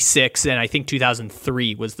 96, and I think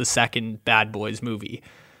 2003 was the second Bad Boys movie.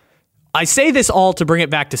 I say this all to bring it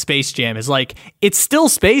back to Space Jam, is like, it's still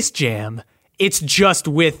Space Jam, it's just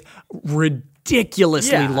with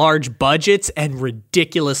ridiculously large budgets and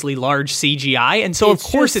ridiculously large CGI, and so of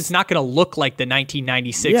course it's not going to look like the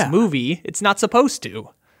 1996 movie. It's not supposed to.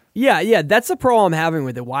 Yeah, that's the problem I'm having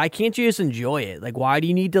with it. Why can't you just enjoy it? Like, why do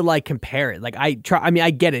you need to like compare it? Like, I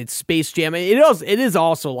get it. It's Space Jam. It is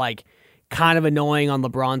also like kind of annoying on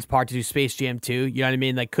LeBron's part to do Space Jam 2. You know what I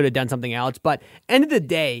mean? Like, could have done something else. But end of the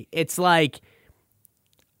day, it's like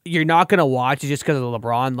you're not gonna watch it just because of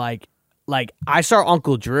LeBron. Like I saw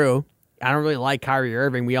Uncle Drew. I don't really like Kyrie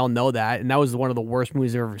Irving. We all know that. And that was one of the worst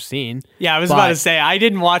movies I've ever seen. Yeah, I was about to say, I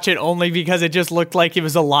didn't watch it only because it just looked like it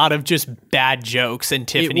was a lot of just bad jokes and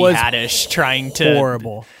Tiffany Haddish trying to...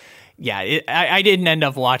 horrible. Yeah, I didn't end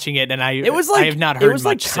up watching it, and I have not heard much. It was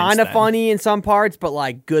like kind of funny in some parts, but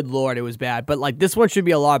like, good Lord, it was bad. But like, this one should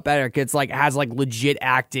be a lot better because it's like, has like legit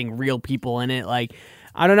acting, real people in it. Like,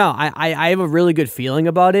 I don't know. I have a really good feeling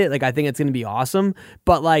about it. Like, I think it's going to be awesome.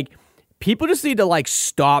 But like, people just need to like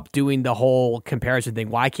stop doing the whole comparison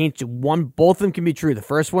thing. Why can't you? Both of them can be true. The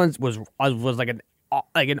first one was like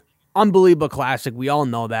an unbelievable classic. We all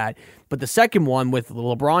know that. But the second one with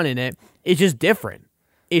LeBron in it, it's just different.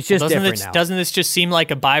 It's just different now. Doesn't this just seem like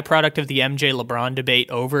a byproduct of the MJ LeBron debate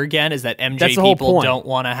over again? Is that MJ people don't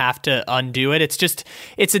want to have to undo it?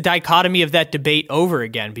 It's a dichotomy of that debate over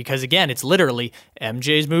again because, again, it's literally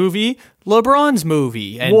MJ's movie, LeBron's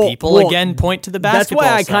movie, and people again point to the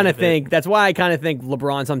basketball side of it. That's why I kind of think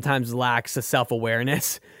LeBron sometimes lacks a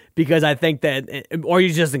self-awareness because I think that, or he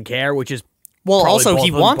just doesn't care, which is also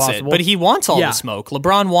he wants it, but he wants all the smoke.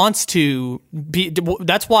 LeBron wants to be.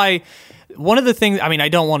 That's why. One of the things, I mean, I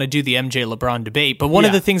don't want to do the MJ LeBron debate, but one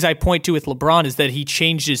of the things I point to with LeBron is that he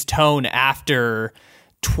changed his tone after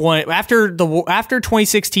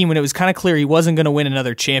 2016 when it was kind of clear he wasn't going to win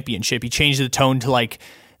another championship. He changed the tone to like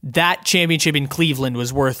that championship in Cleveland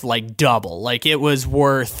was worth like double, like it was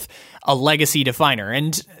worth a legacy definer,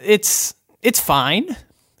 and it's fine.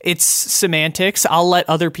 It's semantics. I'll let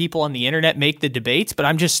other people on the internet make the debates, but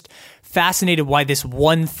I'm just fascinated why this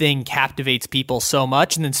one thing captivates people so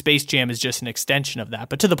much, and then Space Jam is just an extension of that.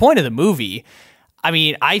 But to the point of the movie, I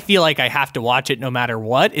mean, I feel like I have to watch it no matter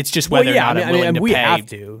what. It's just whether or not I'm willing to pay. We have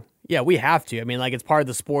to. Yeah, we have to. I mean, like, it's part of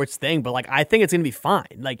the sports thing, but like, I think it's going to be fine.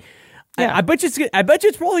 Like, I bet you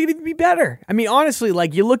it's probably going to be better. I mean, honestly,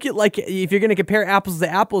 like, you look at, like, if you're going to compare apples to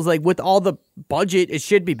apples, like, with all the budget, it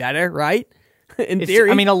should be better, right? In theory.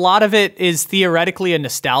 I mean, a lot of it is theoretically a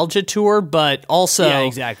nostalgia tour, but also... Yeah,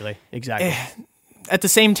 exactly. At the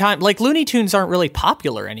same time, like, Looney Tunes aren't really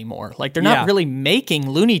popular anymore. Like, they're not really making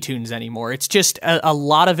Looney Tunes anymore. It's just a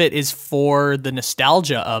lot of it is for the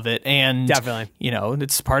nostalgia of it. And, definitely, you know,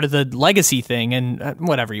 it's part of the legacy thing and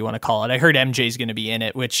whatever you want to call it. I heard MJ's going to be in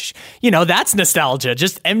it, which, you know, that's nostalgia.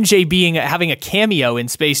 Just MJ having a cameo in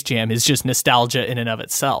Space Jam is just nostalgia in and of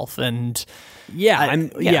itself. And...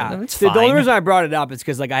 it's fine. The only reason I brought it up is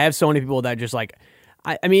because like I have so many people that just like,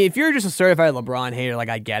 I mean, if you're just a certified LeBron hater, like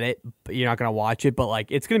I get it, but you're not gonna watch it. But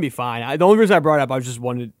like, it's gonna be fine. The only reason I brought it up, I was just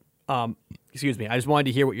wanted Excuse me. I just wanted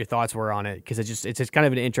to hear what your thoughts were on it because it's just kind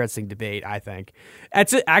of an interesting debate. I think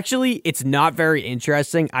it's not very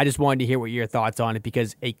interesting. I just wanted to hear what your thoughts on it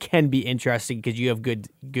because it can be interesting because you have good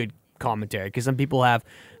commentary. Because some people have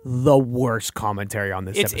the worst commentary on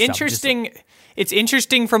this. It's interesting. It's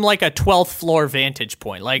interesting from like a 12th floor vantage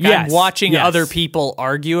point. Like I'm watching other people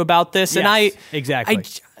argue about this, and exactly.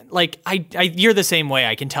 You're the same way,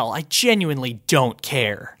 I can tell. I genuinely don't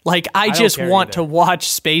care. Like, I just want to watch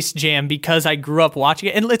Space Jam because I grew up watching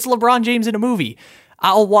it, and it's LeBron James in a movie.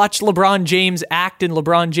 I'll watch LeBron James act in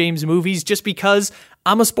LeBron James movies just because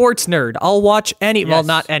I'm a sports nerd. I'll watch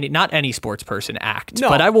not any sports person act,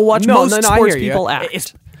 but I will watch most sports people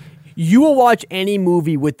act. You will watch any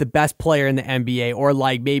movie with the best player in the NBA or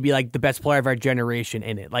like maybe like the best player of our generation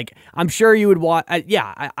in it. Like, I'm sure you would watch.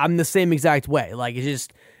 I'm the same exact way. Like, it's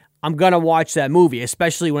just, I'm going to watch that movie,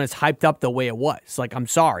 especially when it's hyped up the way it was. Like, I'm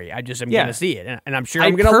sorry. I just am going to see it. And I'm sure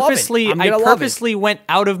I'm going to love it. I purposely went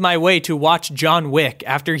out of my way to watch John Wick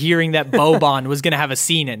after hearing that Boban was going to have a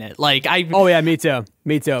scene in it. Oh, yeah, me too.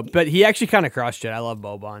 But he actually kind of crushed it. I love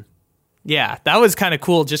Boban. Yeah, that was kind of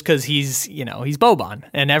cool just because he's Boban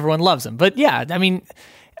and everyone loves him. But yeah, I mean,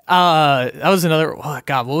 that was another,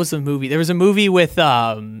 what was the movie? There was a movie with,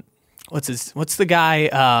 what's the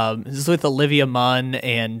guy? This is with Olivia Munn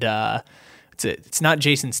and it's not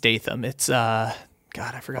Jason Statham. It's I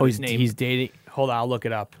forgot his name. He's dating. Hold on, I'll look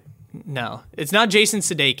it up. No, it's not Jason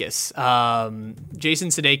Sudeikis. Jason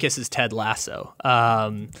Sudeikis is Ted Lasso.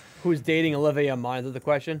 Who's dating Olivia Munn? Is that the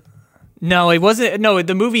question? No, it wasn't. No,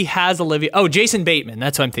 the movie has Olivia. Oh, Jason Bateman.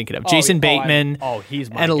 That's what I'm thinking of. Jason Bateman.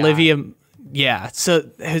 He's my and guy. Olivia. Yeah, so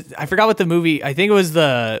I forgot what the movie. I think it was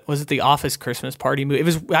the Office Christmas Party movie. It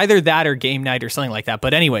was either that or Game Night or something like that.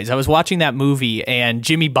 But anyways, I was watching that movie and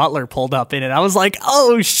Jimmy Butler pulled up in it. I was like,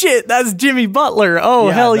 oh shit, that's Jimmy Butler. Oh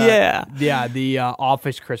hell yeah. Yeah, the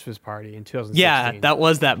Office Christmas Party in 2016. Yeah, that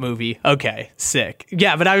was that movie. Okay, sick.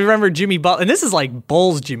 Yeah, but I remember Jimmy Butler, and this is like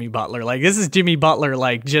Bulls Jimmy Butler. Like this is Jimmy Butler,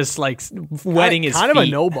 like just like wetting his feet. Kind of a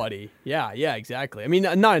nobody. Yeah, exactly. I mean,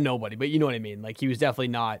 not a nobody, but you know what I mean. Like he was definitely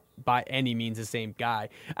not by any means the same guy.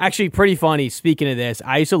 Actually, pretty funny. Speaking of this,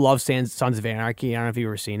 I used to love Sons of Anarchy. I don't know if you've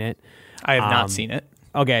ever seen it. I have not seen it.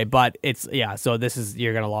 Okay, but so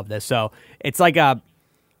you're gonna love this. So it's like I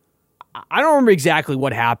don't remember exactly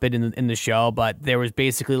what happened in the show, but there was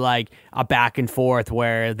basically like a back and forth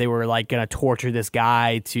where they were like gonna torture this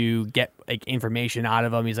guy to get like information out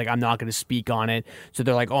of him. He's like, I'm not gonna speak on it. So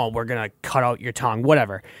they're like, oh, we're gonna cut out your tongue,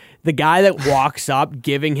 whatever. The guy that walks up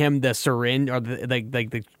giving him the syringe or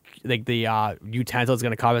the utensil that's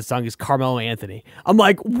going to cover his tongue is Carmelo Anthony. I'm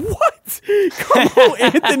like, what? Carmelo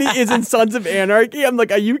Anthony is in Sons of Anarchy? I'm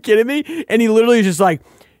like, are you kidding me? And he literally is just like,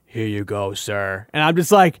 here you go, sir. And I'm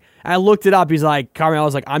just like, I looked it up. He's like,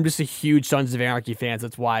 Carmelo's like, I'm just a huge Sons of Anarchy fan. So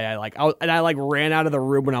that's why I ran out of the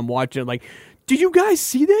room when I'm watching it. Like, did you guys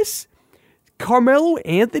see this? Carmelo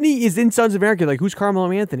Anthony is in Sons of Anarchy. Like, who's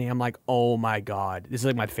Carmelo Anthony? I'm like, oh my God. This is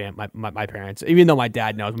like my parents. Even though my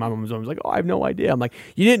dad knows, my mom was like, oh, I have no idea. I'm like,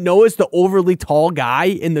 you didn't know it's the overly tall guy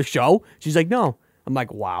in the show? She's like, no. I'm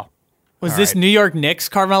like, wow. Was this New York Knicks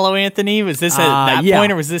Carmelo Anthony? Was this at that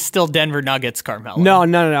point, or was this still Denver Nuggets Carmelo? No.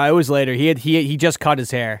 It was later. He just cut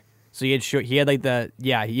his hair, so he had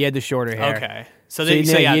the shorter hair. Okay, so this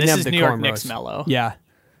is New York Knicks Melo. Yeah.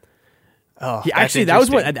 Oh, actually, that was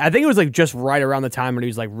what I think it was like just right around the time when he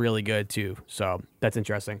was like really good too. So that's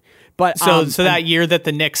interesting. But so that year that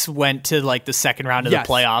the Knicks went to like the second round of the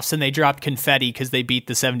playoffs and they dropped confetti because they beat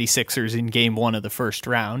the 76ers in game 1 of the first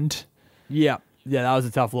round. Yeah, that was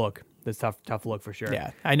a tough look. That's tough look for sure. Yeah,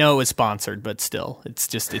 I know it was sponsored, but still,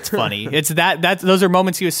 it's funny. It's those are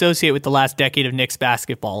moments you associate with the last decade of Knicks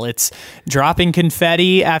basketball. It's dropping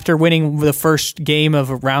confetti after winning the first game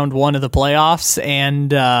of round 1 of the playoffs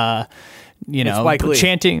and.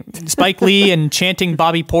 Chanting Spike Lee and chanting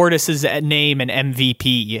Bobby Portis's name and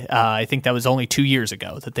MVP. I think that was only 2 years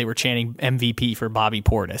ago that they were chanting MVP for Bobby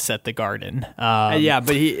Portis at the Garden. But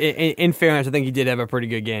he, in fairness, I think he did have a pretty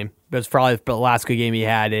good game. It was probably the last good game he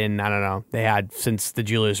had they had since the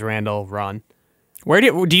Julius Randle run.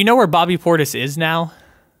 Do you know where Bobby Portis is now?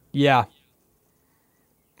 Yeah.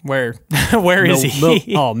 Where is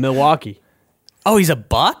he? Milwaukee. Oh, he's a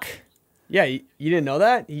Buck? Yeah, you didn't know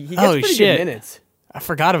that? He gets pretty good minutes. I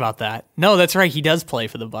forgot about that. No, that's right. He does play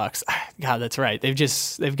for the Bucks. God, that's right.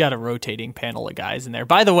 They've got a rotating panel of guys in there.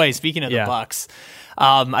 By the way, speaking of the Bucks,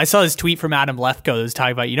 I saw this tweet from Adam Lefko that was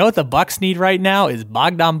talking about, what the Bucks need right now is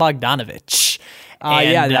Bogdan Bogdanović.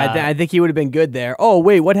 I think he would have been good there. Oh,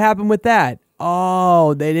 wait, what happened with that?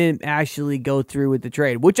 Oh, they didn't actually go through with the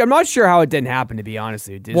trade, which I'm not sure how it didn't happen, to be honest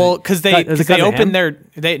with you. Well, because they opened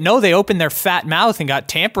they opened their fat mouth and got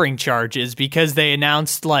tampering charges because they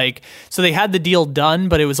announced so they had the deal done,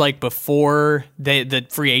 but it was before the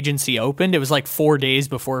free agency opened. It was 4 days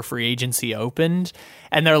before free agency opened.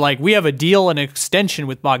 And they're we have a deal and extension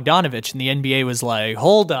with Bogdanovich. And the NBA was like,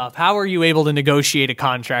 hold up, how are you able to negotiate a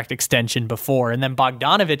contract extension before? And then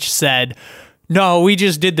Bogdanovich said, no, we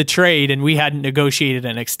just did the trade and we hadn't negotiated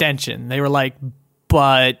an extension. They were like,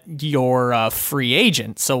 but you're a free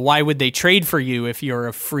agent, so why would they trade for you if you're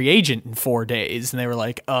a free agent in 4 days? And they were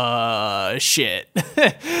like, shit.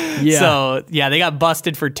 Yeah. So, yeah, they got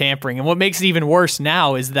busted for tampering. And what makes it even worse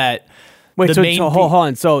now is that Wait, so hold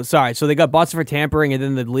on. So sorry. So they got busted for tampering, and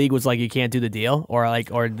then the league was like, "You can't do the deal," or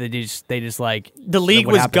they just the league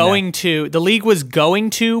was going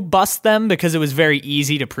to bust them because it was very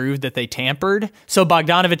easy to prove that they tampered. So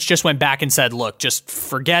Bogdanovich just went back and said, "Look, just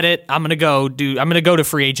forget it. I'm gonna go to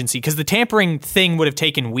free agency," because the tampering thing would have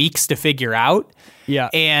taken weeks to figure out. Yeah,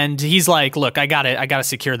 and he's like, "Look, I gotta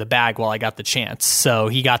secure the bag while I got the chance." So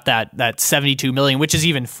he got that $72 million, which is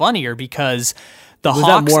even funnier because the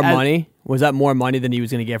Hawks. Was that more money? Was that more money than he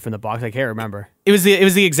was going to get from the Bucks? I can't remember. It was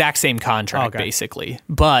the exact same contract, basically.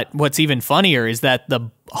 But what's even funnier is that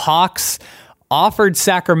the Hawks offered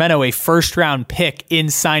Sacramento a first-round pick in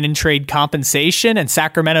sign-and-trade compensation, and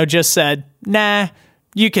Sacramento just said, nah,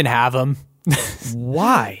 you can have him.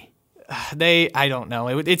 Why? I don't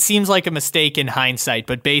know. It seems like a mistake in hindsight,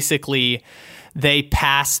 but basically they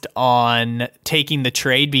passed on taking the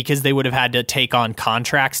trade because they would have had to take on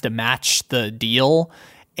contracts to match the deal.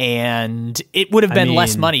 And it would have been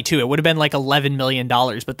less money, too. It would have been $11 million,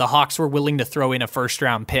 but the Hawks were willing to throw in a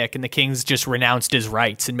first-round pick, and the Kings just renounced his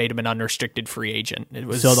rights and made him an unrestricted free agent.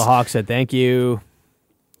 So the Hawks said, thank you.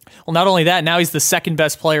 Well, not only that, now he's the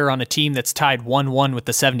second-best player on a team that's tied 1-1 with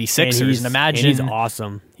the 76ers. And imagine, he's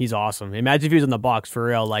awesome. He's awesome. Imagine if he was on the Bucks, for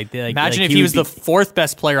real. Imagine if he was the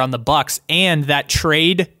fourth-best player on the Bucks, and that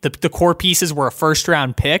trade, the core pieces were a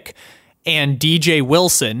first-round pick, and DJ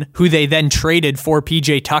Wilson, who they then traded for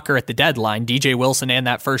PJ Tucker at the deadline, DJ Wilson and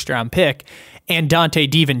that first-round pick, and Dante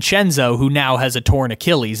DiVincenzo, who now has a torn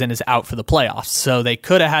Achilles and is out for the playoffs. So they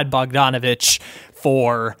could have had Bogdanovich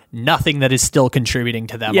for nothing that is still contributing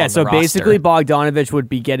to them. Yeah, on the so roster. Basically Bogdanovich would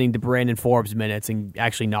be getting the Brandon Forbes minutes and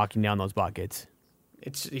actually knocking down those buckets.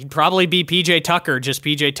 He'd probably be PJ Tucker. Just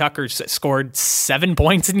PJ Tucker scored 7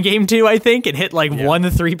 points in game 2, I think, and hit one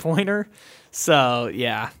 3-pointer. So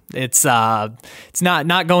yeah, it's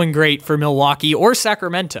not going great for Milwaukee or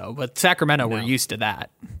Sacramento, but Sacramento we're used to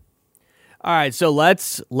that. All right, so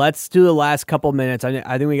let's do the last couple minutes.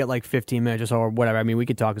 I think we got 15 minutes or so, or whatever. I mean, we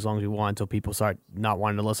could talk as long as we want until people start not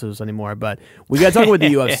wanting to listen to us anymore. But we got to talk with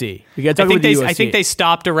the UFC. We got to talk with the UFC. I think they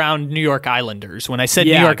stopped around New York Islanders. When I said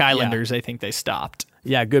New York Islanders, I think they stopped.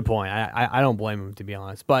 Yeah, good point. I don't blame him, to be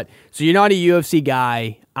honest. But so you're not a UFC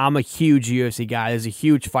guy. I'm a huge UFC guy. There's a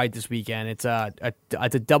huge fight this weekend. It's a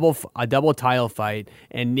double title fight,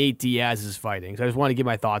 and Nate Diaz is fighting. So I just want to give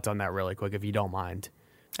my thoughts on that really quick, if you don't mind.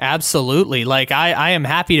 Absolutely. I am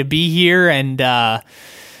happy to be here, and I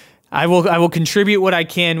will contribute what I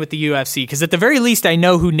can with the UFC, because at the very least I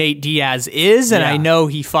know who Nate Diaz is, and I know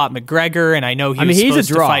he fought McGregor, and I know he's supposed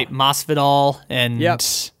to fight Masvidal, and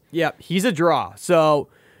Yep, he's a draw. So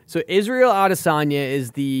Israel Adesanya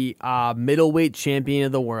is the middleweight champion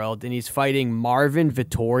of the world, and he's fighting Marvin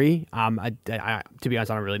Vettori. To be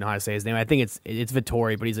honest, I don't really know how to say his name. I think it's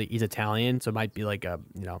Vettori, but he's Italian, so it might be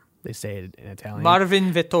they say it in Italian.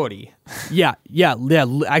 Marvin Vettori. Yeah.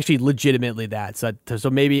 Actually, legitimately that. So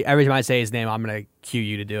maybe every time I say his name, I'm gonna cue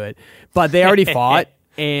you to do it. But they already fought,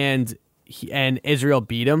 and Israel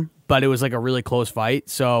beat him. But it was a really close fight,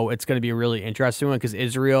 so it's going to be a really interesting one because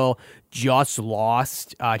Israel just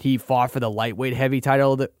lost. He fought for the lightweight heavy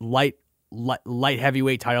title, the light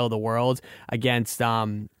heavyweight title of the world against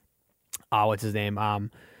what's his name?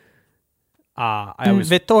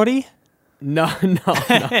 Vettori. No.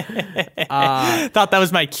 Thought that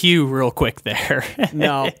was my cue, real quick there.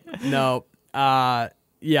 No.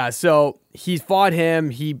 Yeah, so he fought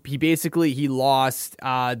him. He basically lost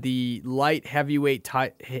the light heavyweight.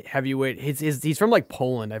 He's from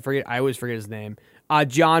Poland. I always forget his name.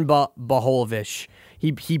 John Blachowicz.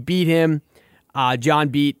 He beat him. John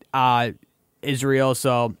beat Israel,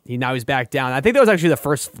 so he's back down. I think that was actually the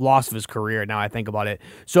first loss of his career. Now I think about it,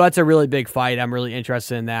 so that's a really big fight. I'm really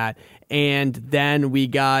interested in that. And then we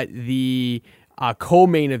got the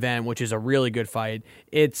co-main event, which is a really good fight.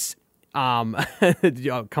 It's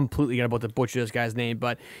completely about to butcher this guy's name,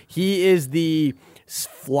 but he is the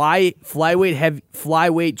flyweight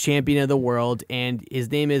champion of the world, and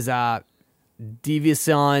his name is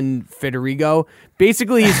Divison Federico.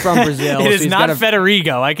 Basically, he's from Brazil. It is not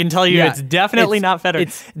Federico. I can tell you it's definitely not Federico.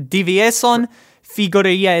 It's Divison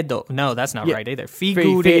Figueiredo. No, that's not right either.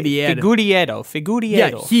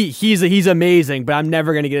 Figueiredo. Yeah, he's amazing, but I'm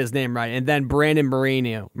never going to get his name right. And then Brandon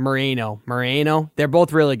Moreno. They're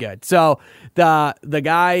both really good. So the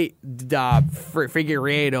guy,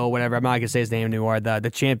 Figueiredo, whatever, I'm not going to say his name anymore,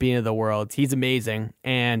 the champion of the world, he's amazing.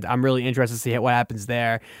 And I'm really interested to see what happens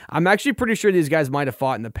there. I'm actually pretty sure these guys might have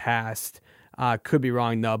fought in the past. Could be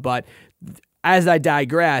wrong, though. But as I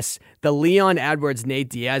digress, the Leon Edwards-Nate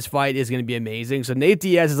Diaz fight is going to be amazing. So Nate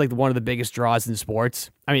Diaz is like one of the biggest draws in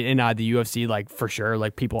sports. I mean, in the UFC, like for sure,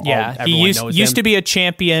 like people. Yeah, he used to be a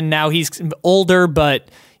champion. Now he's older, but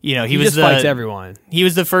you know he was just fights everyone. He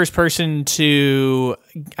was the first person to.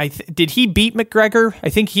 Did he beat McGregor? I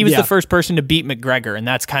think he was the first person to beat McGregor, and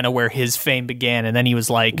that's kind of where his fame began. And then he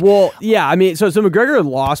was like, well, yeah, I mean, so McGregor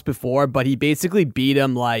lost before, but he basically beat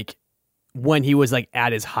him like when he was like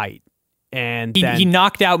at his height. And he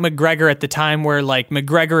knocked out McGregor at the time where like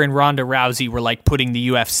McGregor and Ronda Rousey were like putting the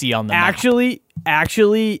UFC on the map.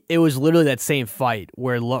 Actually, it was literally that same fight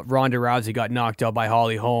where Ronda Rousey got knocked out by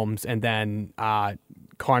Holly Holmes, and then Conor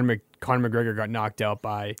McGregor got knocked out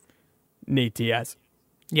by Nate Diaz.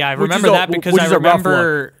 Yeah, I remember that because I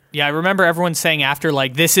remember. Yeah, I remember everyone saying after,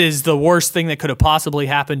 like, this is the worst thing that could have possibly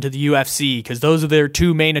happened to the UFC because those are their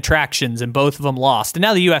two main attractions and both of them lost. And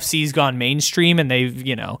now the UFC's gone mainstream and they've,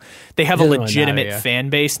 they have a legitimate fan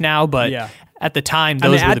base now. But at the time,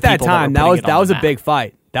 those were the people that were putting it on the map. That was a big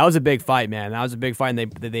fight. That was a big fight, man. That was a big fight,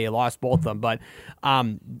 and they lost both of them. But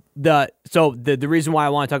the reason why I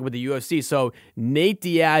want to talk about the UFC, so Nate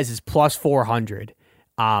Diaz is plus 400,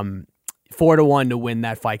 4-1 to win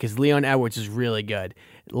that fight because Leon Edwards is really good.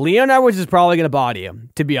 Leon Edwards is probably going to body him,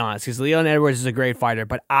 to be honest, because Leon Edwards is a great fighter,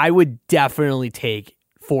 but I would definitely take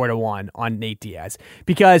 4-1 on Nate Diaz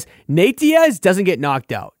because Nate Diaz doesn't get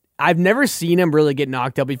knocked out. I've never seen him really get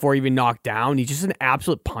knocked out before even knocked down. He's just an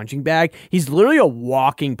absolute punching bag. He's literally a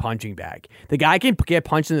walking punching bag. The guy can get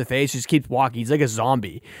punched in the face, just keeps walking. He's like a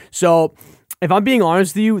zombie. So if I'm being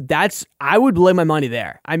honest with you, I would lay my money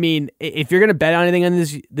there. I mean, if you're gonna bet on anything on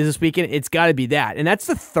this weekend, it's got to be that, and that's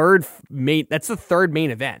the third main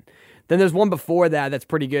event. Then there's one before that's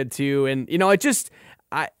pretty good too, and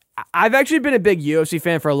I've actually been a big UFC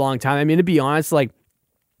fan for a long time. I mean, to be honest, like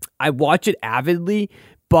I watch it avidly.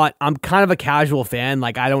 But I'm kind of a casual fan.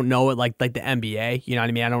 Like I don't know it like the NBA. You know what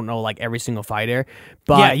I mean? I don't know like every single fighter.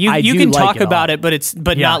 But yeah, you can talk about it,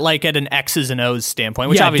 but not like at an X's and O's standpoint.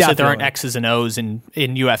 Which obviously there aren't X's and O's in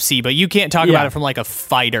UFC. But you can't talk about it from like a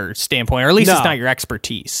fighter standpoint, or at least it's not your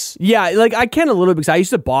expertise. Yeah, like I can a little bit because I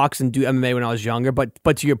used to box and do MMA when I was younger.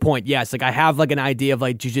 But to your point, yes, like I have like an idea of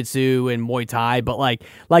like jiu-jitsu and Muay Thai. But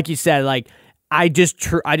like you said, like. I just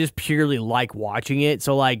purely like watching it.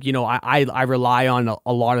 So like, I rely on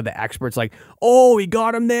a lot of the experts like, oh, he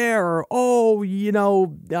got him there. Or, oh,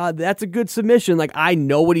 that's a good submission. Like I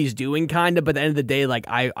know what he's doing kind of, but at the end of the day, like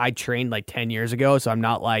I trained like 10 years ago. So I'm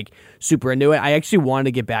not like super into it. I actually wanted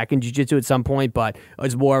to get back in jiu-jitsu at some point, but it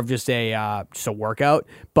was more of just a workout,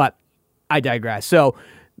 but I digress. So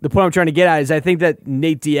the point I'm trying to get at is I think that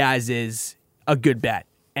Nate Diaz is a good bet.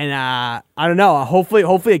 And I don't know. Hopefully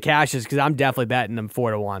it cashes because I'm definitely betting them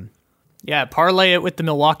 4-1. Yeah, parlay it with the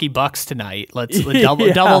Milwaukee Bucks tonight. Let's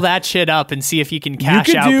double that shit up and see if you can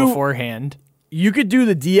cash out beforehand. You could do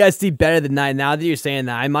the DSD better than that. Now that you're saying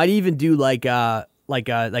that, I might even do like a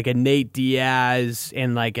Nate Diaz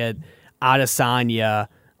and like a Adesanya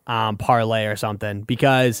parlay or something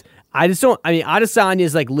because I just don't. I mean, Adesanya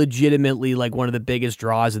is like legitimately like one of the biggest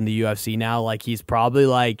draws in the UFC now. Like he's probably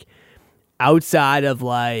like. Outside of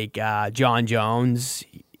like John Jones,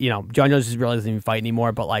 John Jones really doesn't even fight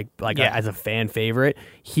anymore, but as a fan favorite,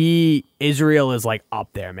 Israel is like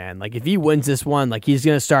up there, man. Like if he wins this one, like he's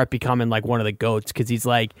gonna start becoming like one of the GOATs because he's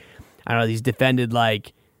like, I don't know, he's defended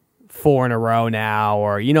like 4 in a row now,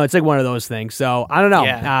 or it's like one of those things. So I don't know.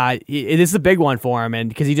 Yeah. It is a big one for him, and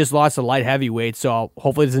because he just lost a light heavyweight, so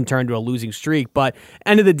hopefully it doesn't turn to a losing streak. But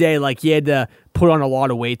end of the day, like he had to put on a lot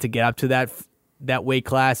of weight to get up to that weight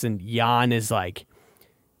class, and Jan is like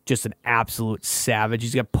just an absolute savage.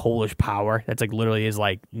 He's got Polish power. That's like literally his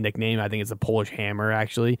like nickname. I think it's a Polish hammer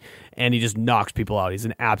actually, and he just knocks people out. He's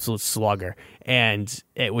an absolute slugger, and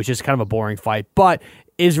it was just kind of a boring fight. But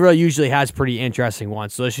Israel usually has pretty interesting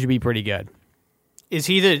ones, so this should be pretty good. Is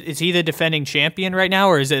he the defending champion right now,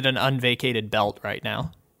 or is it an unvacated belt right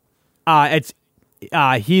now?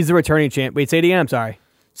 He's the returning champ. Wait, say it again. I'm sorry.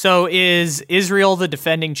 So is Israel the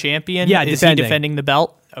defending champion? Yeah, is he defending the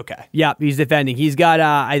belt? Okay. Yeah, he's defending. He's got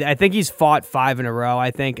I think he's fought 5 in a row,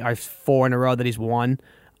 I think, or 4 in a row that he's won.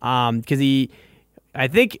 because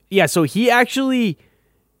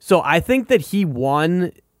so I think that he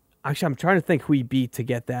won. Actually, I'm trying to think who he beat to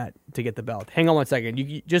get the belt. Hang on one second.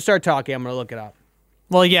 You just start talking. I'm going to look it up.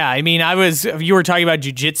 Well, yeah, I mean, you were talking about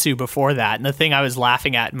jiu-jitsu before that, and the thing I was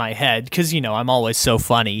laughing at in my head, because, I'm always so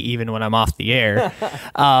funny, even when I'm off the air.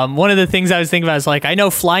 One of the things I was thinking about is, I know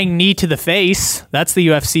flying knee to the face, that's the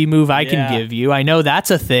UFC move I can give you. I know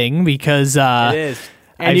that's a thing, because it is.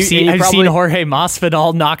 I've seen Jorge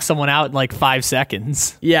Masvidal knock someone out in 5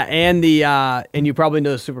 seconds. Yeah, and you probably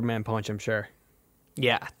know the Superman punch, I'm sure.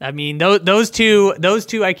 Yeah, I mean those two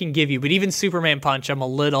I can give you, but even Superman punch I'm a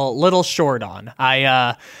little short on.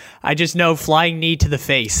 I just know flying knee to the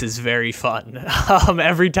face is very fun.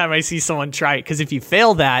 Every time I see someone try it, because if you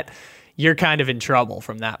fail that, you're kind of in trouble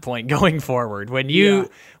from that point going forward. When you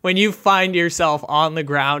find yourself on the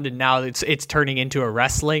ground and now it's turning into a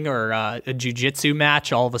wrestling or a jiu-jitsu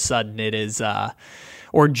match, all of a sudden it is.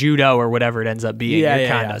 Or judo or whatever it ends up being. You're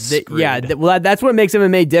kind of screwed. Well, that's what makes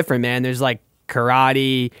MMA different, man. There's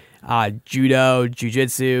karate, judo,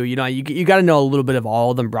 jiu-jitsu, you got to know a little bit of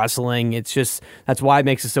all of them, wrestling. It's just, that's why it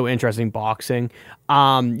makes it so interesting, boxing.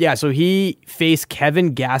 So he faced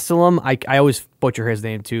Kevin Gastelum. I always butcher his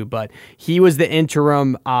name too, but he was the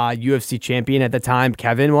interim UFC champion at the time,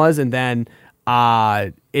 Kevin was, and then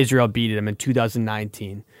Israel beat him in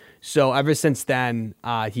 2019. So ever since then,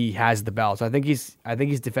 he has the belt. So I think he's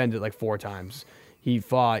defended 4 times. He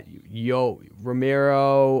fought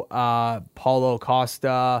Romero, Paulo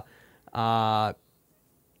Costa. So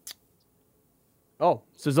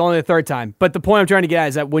it's only the 3rd time. But the point I'm trying to get at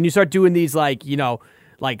is that when you start doing these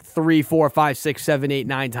 3, 4, 5, 6, 7, 8,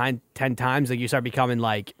 9, 10 times, you start becoming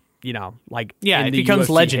it becomes UFC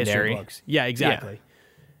legendary. Books. Yeah, exactly. Yeah.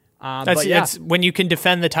 It's when you can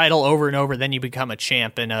defend the title over and over, then you become a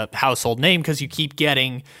champ and a household name because you keep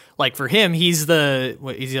getting, for him, he's a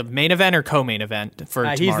main event or co-main event for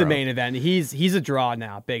tomorrow. He's the main event. He's a draw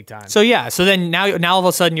now, big time. So then now all of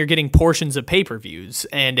a sudden you're getting portions of pay-per-views,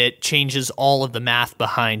 and it changes all of the math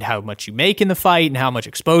behind how much you make in the fight and how much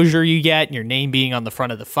exposure you get, and your name being on the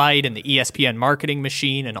front of the fight and the ESPN marketing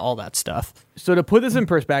machine and all that stuff. So to put this in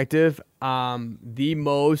perspective, the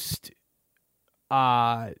most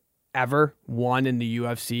ever won in the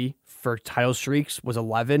UFC for title streaks was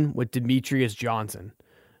 11 with Demetrius Johnson.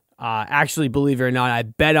 Actually, believe it or not, I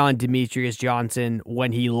bet on Demetrius Johnson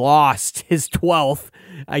when he lost his 12th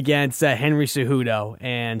against Henry Cejudo,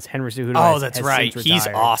 and Henry Cejudo. Oh, that's right. He's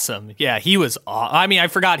awesome. Yeah, he was. I mean, I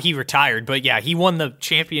forgot he retired, but yeah, he won the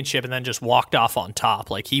championship and then just walked off on top.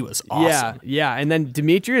 He was awesome. Yeah, and then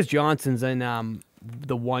Demetrius Johnson's in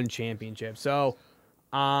the one championship. So,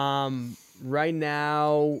 right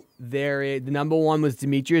now, the number 1 was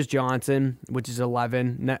Demetrius Johnson, which is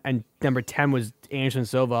 11, and number 10 was Anderson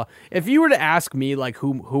Silva. If you were to ask me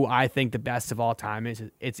who I think the best of all time is,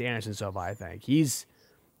 it's Anderson Silva. I think he is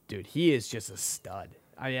just a stud.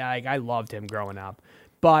 I loved him growing up,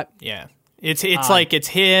 but yeah, it's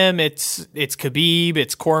him, it's Khabib,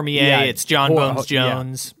 it's Cormier, it's John Bones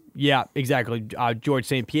Jones. Yeah, exactly. George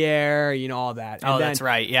St. Pierre, all that. And that's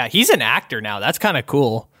right. Yeah, he's an actor now. That's kind of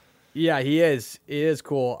cool. Yeah, he is. It is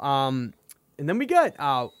cool. And then we got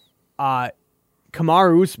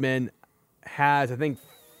Kamaru Usman has, I think,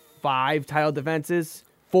 5 title defenses.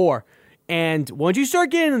 4. And once you start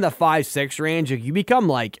getting in the 5-6 range, you become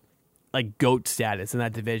like GOAT status in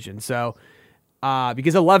that division. So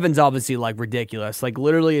because 11's obviously ridiculous.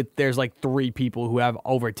 Literally there's 3 people who have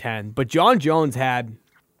over 10. But John Jones had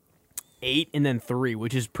 8 and then 3,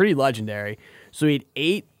 which is pretty legendary. So he had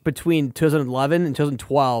 8 between 2011 and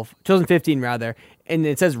 2015 rather, and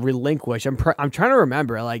it says relinquish. I'm trying to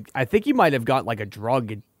remember. I think he might have got a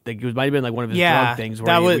drug. It might have been one of his drug things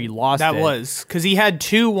where he lost. That was because he had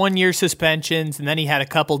 2 1-year suspensions, and then he had a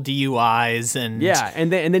couple DUIs, and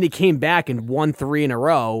and then he came back and won 3 in a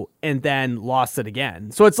row, and then lost it again.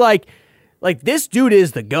 So it's like this dude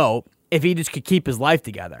is the GOAT if he just could keep his life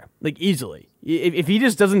together, easily. If he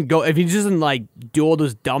just doesn't do all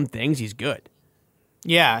those dumb things, he's good.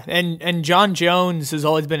 Yeah, and John Jones has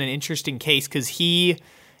always been an interesting case because he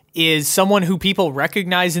is someone who people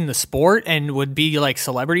recognize in the sport and would be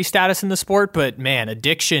celebrity status in the sport, but man,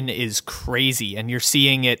 addiction is crazy, and you're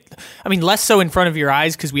seeing it. I mean, less so in front of your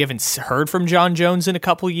eyes because we haven't heard from John Jones in a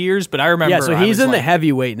couple years, but I remember. Yeah, so he's in the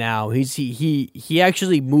heavyweight now. He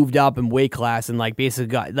actually moved up in weight class and basically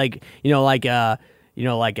got a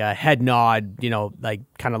head nod,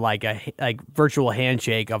 kind of a virtual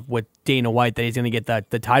handshake with Dana White that he's going to get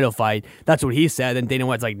the title fight. That's what he said. And Dana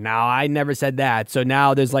White's no, I never said that. So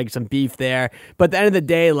now there's some beef there. But at the end of the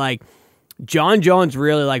day, John Jones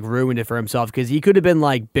really like ruined it for himself because he could have been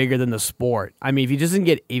like bigger than the sport. I mean, if he just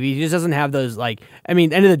doesn't have those like, I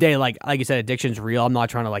mean, end of the day, like you said, addiction's real. I'm not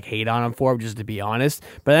trying to like hate on him for it, just to be honest.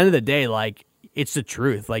 But at the end of the day, like it's the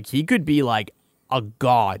truth. Like he could be like a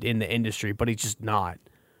god in the industry, but he's just not.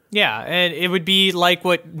 Yeah, and it would be like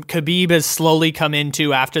what Khabib has slowly come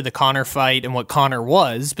into after the Conor fight and what Conor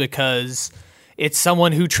was, because it's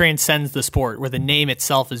someone who transcends the sport, where the name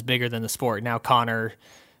itself is bigger than the sport. Now Conor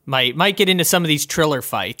might get into some of these Triller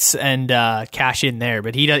fights and cash in there,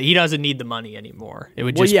 but he doesn't need the money anymore. It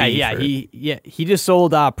would just he just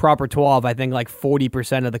sold Proper 12, I think like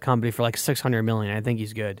 40% of the company for like $600 million. I think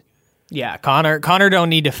he's good. Yeah, Conor don't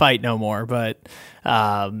need to fight no more, but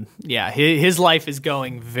his life is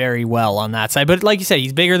going very well on that side. But like you said,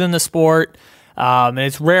 he's bigger than the sport. And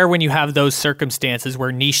it's rare when you have those circumstances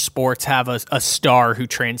where niche sports have a star who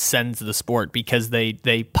transcends the sport because they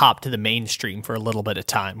pop to the mainstream for a little bit of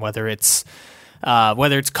time, whether it's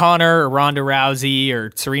Conor or Ronda Rousey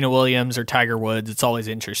or Serena Williams or Tiger Woods. It's always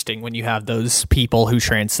interesting when you have those people who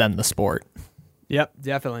transcend the sport. Yep,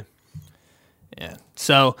 definitely. Yeah.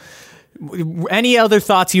 So any other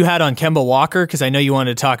thoughts you had on Kemba Walker? Because I know you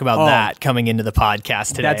wanted to talk about that coming into the podcast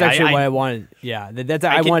today. That's actually why I wanted. Yeah,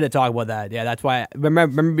 I wanted to talk about that. Yeah, that's why.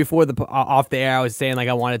 Remember before the off the air, I was saying like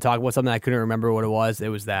I wanted to talk about something I couldn't remember what it was. It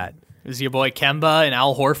was that. It was your boy Kemba and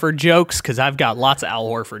Al Horford jokes, because I've got lots of Al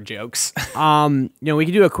Horford jokes. We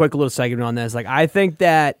could do a quick little segment on this. Like, I think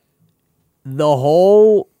that the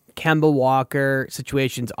whole Kemba Walker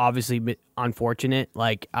situation's obviously unfortunate.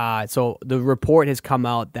 Like, so the report has come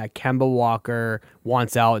out that Kemba Walker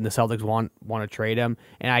wants out and the Celtics want to trade him.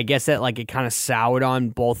 And I guess that like it kind of soured on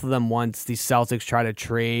both of them once the Celtics try to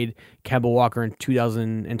trade Kemba Walker in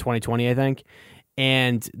 2020, I think.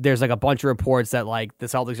 And there's like a bunch of reports that like the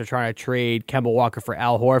Celtics are trying to trade Kemba Walker for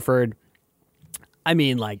Al Horford. I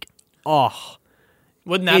mean, like,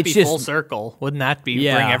 wouldn't that be full circle? Wouldn't that be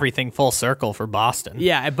bring everything full circle for Boston?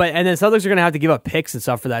 Yeah, and then Celtics are going to have to give up picks and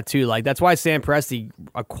stuff for that too. Like, that's why Sam Presti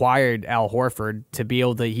acquired Al Horford, to be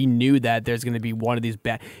able to. He knew that there's going to be one of these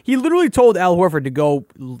bad. He literally told Al Horford to go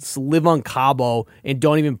live on Cabo and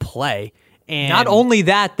don't even play. And not only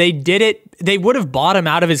that, they did it. They would have bought him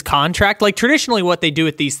out of his contract. Like, traditionally what they do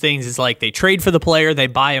with these things is like they trade for the player, they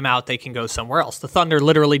buy him out, they can go somewhere else. The Thunder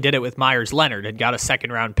literally did it with Myers Leonard and got a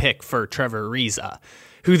second-round pick for Trevor Ariza,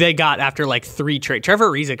 who they got after like 3 trades.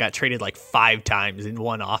 Trevor Ariza got traded like 5 times in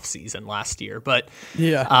one offseason last year. But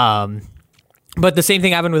but the same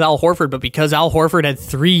thing happened with Al Horford. But because Al Horford had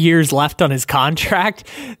 3 years left on his contract,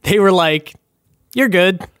 they were like, "You're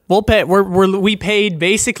good. We'll pay." We paid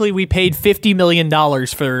 $50 million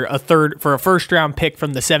for a first round pick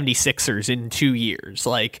from the 76ers in 2 years.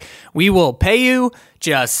 Like, we will pay you,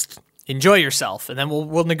 just enjoy yourself, and then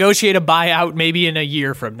we'll negotiate a buyout maybe in a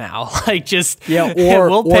year from now. Like, just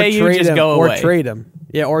we'll pay you, just go away. Or trade him.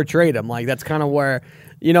 Yeah, or trade him. Like, that's kind of where,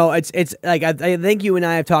 it's like I think you and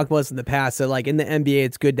I have talked about this in the past. So like in the NBA,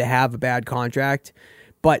 it's good to have a bad contract,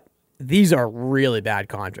 but these are really bad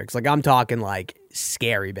contracts. Like, I'm talking like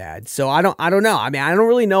scary bad. So I don't know. I mean, I don't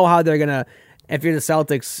really know how they're gonna, if you're the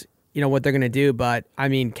Celtics, what they're gonna do. But I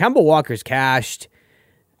mean, Kemba Walker's cashed.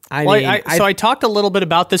 I talked a little bit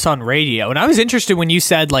about this on radio, and I was interested when you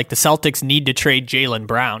said like the Celtics need to trade Jaylen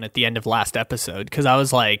Brown at the end of last episode, because I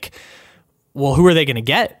was like, well, who are they going to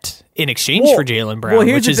get in exchange for Jaylen Brown? Well,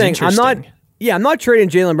 here's the thing. I'm not trading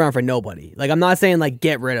Jaylen Brown for nobody. Like, I'm not saying like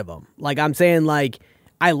get rid of him. Like, I'm saying like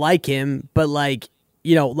I like him, but like,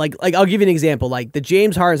 like I'll give you an example. Like the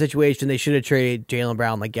James Harden situation, they should have traded Jaylen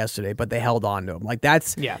Brown like yesterday, but they held on to him. Like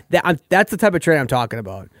that's the type of trade I'm talking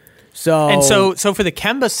about. So for the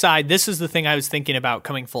Kemba side, this is the thing I was thinking about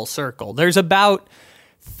coming full circle. There's about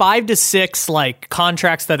 5 to 6 like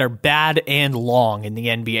contracts that are bad and long in the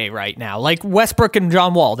NBA right now. Like Westbrook and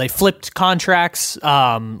John Wall, they flipped contracts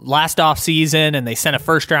last offseason, and they sent a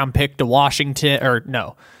first round pick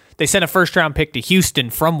to they sent a first round pick to Houston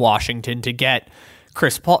from Washington to get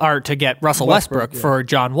Russell Westbrook for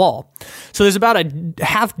John Wall. So there's about a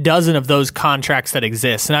half dozen of those contracts that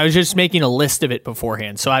exist, and I was just making a list of it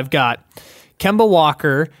beforehand. So I've got Kemba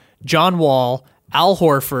Walker, John Wall, Al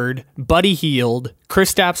Horford, Buddy Hield,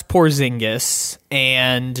 Kristaps Porzingis,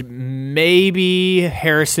 and maybe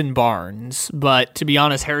Harrison Barnes. But to be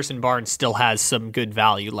honest, Harrison Barnes still has some good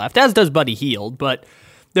value left, as does Buddy Hield. But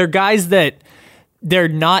they're guys that they're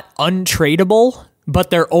not untradeable,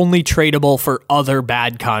 but they're only tradable for other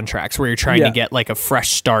bad contracts where you're trying to get like a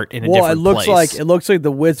fresh start in a different place. It looks like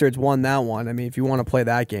the Wizards won that one. I mean, if you want to play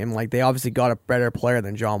that game, like they obviously got a better player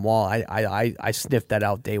than John Wall. I sniffed that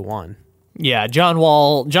out day one. Yeah, John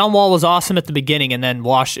Wall was awesome at the beginning, and then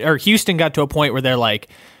Houston got to a point where they're like,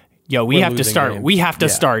 yo, we have to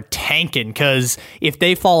start tanking, because if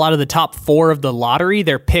they fall out of the top 4 of the lottery,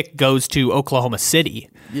 their pick goes to Oklahoma City.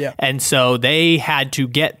 Yeah. And so they had to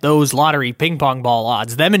get those lottery ping pong ball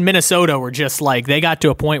odds. Them in Minnesota were just like, they got to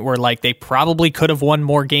a point where like they probably could have won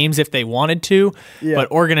more games if they wanted to. Yeah. But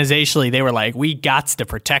organizationally, they were like, we got to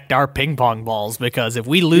protect our ping pong balls, because if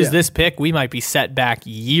we lose this pick, we might be set back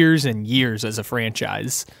years and years as a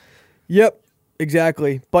franchise. Yep.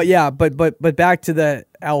 Exactly. But but back to the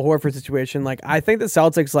Al Horford situation. Like, I think the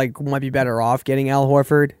Celtics like might be better off getting Al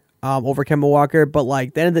Horford over Kemba Walker. But like,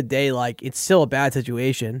 at the end of the day, like, it's still a bad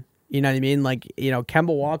situation. You know what I mean? Like, you know,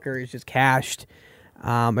 Kemba Walker is just cashed.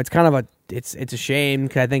 It's kind of it's a shame,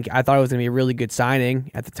 because I thought it was going to be a really good signing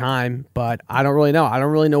at the time, but I don't really know. I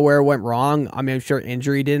don't really know where it went wrong. I mean, I'm sure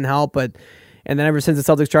injury didn't help, and then ever since the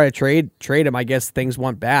Celtics tried to trade him, I guess things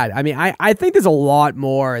went bad. I mean, I think there's a lot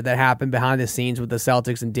more that happened behind the scenes with the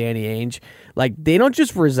Celtics and Danny Ainge. Like, they don't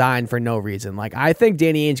just resign for no reason. Like, I think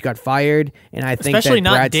Danny Ainge got fired, and I think especially that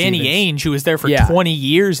not Brad Danny Stevens, Ainge, who was there for 20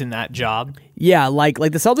 years in that job. Yeah, like the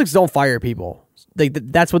Celtics don't fire people. Like,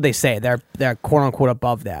 that's what they say. They're quote unquote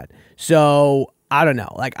above that. So I don't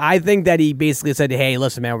know. Like, I think that he basically said, "Hey,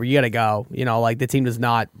 listen, man, you gotta go. You know, like, the team does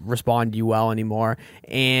not respond to you well anymore."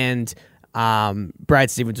 And Brad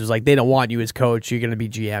Stevens was like, they don't want you as coach. You're going to be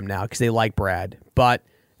GM now, because they like Brad. But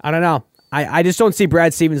I don't know. I just don't see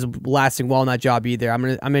Brad Stevens lasting well in that job either.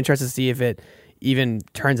 I'm interested to see if it even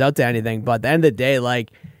turns out to anything. But at the end of the day,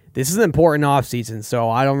 like, this is an important offseason, so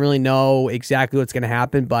I don't really know exactly what's going to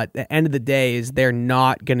happen. But at the end of the day is they're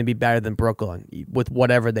not going to be better than Brooklyn with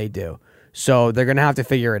whatever they do. So they're going to have to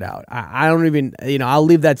figure it out. I don't even, I'll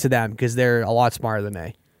leave that to them, because they're a lot smarter than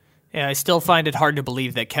me. Yeah, I still find it hard to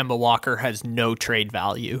believe that Kemba Walker has no trade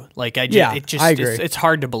value. Like, I agree. It's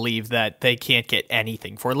hard to believe that they can't get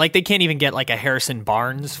anything for it. Like, they can't even get like a Harrison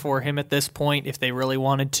Barnes for him at this point if they really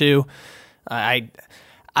wanted to.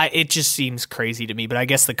 It just seems crazy to me, but I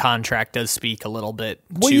guess the contract does speak a little bit.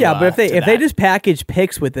 Well, but if they just package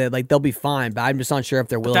picks with it, like, they'll be fine. But I'm just not sure if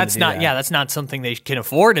they're willing. That's to do that. Yeah, that's not something they can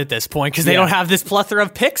afford at this point, because they don't have this plethora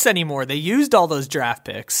of picks anymore. They used all those draft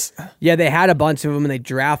picks. Yeah, they had a bunch of them and they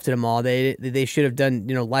drafted them all. They should have done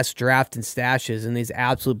less draft and stashes and these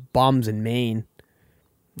absolute bums in Maine.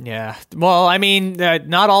 Yeah, well, I mean,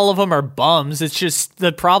 not all of them are bums. It's just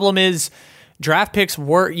the problem is, draft picks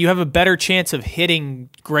you have a better chance of hitting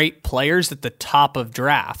great players at the top of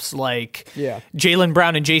drafts. Like Jaylen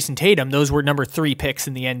Brown and Jason Tatum, those were number 3 picks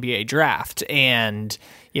in the NBA draft. And,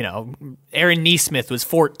 Aaron Nesmith was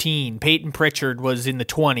 14. Peyton Pritchard was in the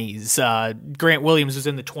 20s. Grant Williams was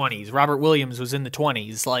in the 20s. Robert Williams was in the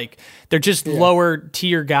 20s. Like, they're just lower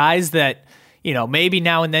tier guys that, maybe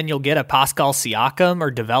now and then you'll get a Pascal Siakam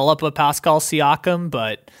or develop a Pascal Siakam,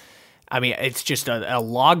 but I mean, it's just a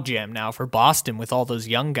logjam now for Boston with all those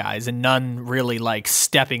young guys, and none really like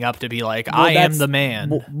stepping up to be like, I am the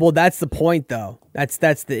man. Well, that's the point, though. That's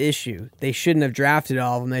the issue. They shouldn't have drafted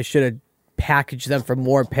all of them. They should have packaged them for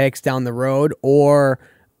more picks down the road, or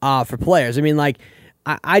for players. I mean, like,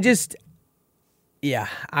 I don't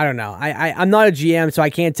know. I'm not a GM, so I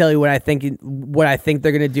can't tell you what I think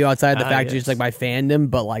they're gonna do outside of the fact just like my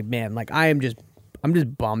fandom. But like, man, like, I'm just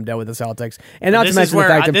bummed out with the Celtics, and not to mention the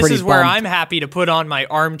fact this is where I'm happy to put on my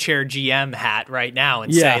armchair GM hat right now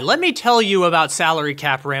and say, let me tell you about salary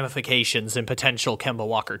cap ramifications and potential Kemba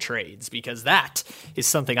Walker trades, because that is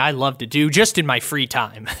something I love to do just in my free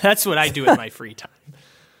time. That's what I do in my free time.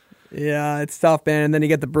 Yeah, it's tough, man. And then you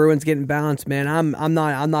get the Bruins getting bounced, man. I'm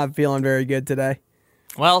not feeling very good today.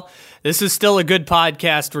 Well, this is still a good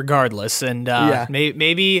podcast regardless, and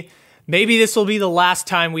Maybe this will be the last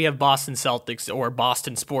time we have Boston Celtics or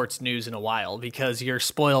Boston sports news in a while, because your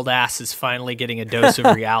spoiled ass is finally getting a dose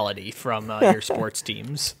of reality from your sports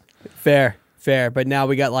teams. Fair. But now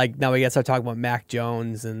we got to start talking about Mac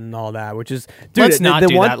Jones and all that, which is, dude, let's not do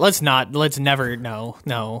that. Let's never. No.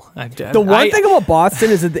 The one thing about Boston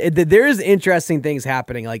is that there is interesting things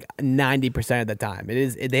happening like 90% of the time.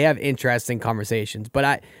 They have interesting conversations,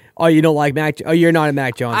 but you don't like Mac? Oh, you're not a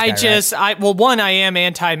Mac Jones guy, right? I am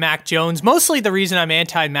anti-Mac Jones. Mostly the reason I'm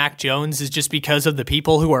anti-Mac Jones is just because of the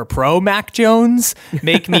people who are pro-Mac Jones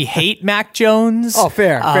make me hate Mac Jones. Oh,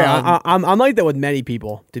 fair. I'm like that with many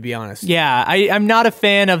people, to be honest. Yeah, I'm not a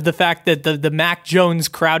fan of the fact that the Mac Jones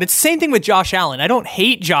crowd, it's the same thing with Josh Allen. I don't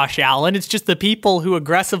hate Josh Allen. It's just the people who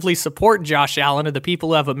aggressively support Josh Allen are the people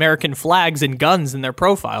who have American flags and guns in their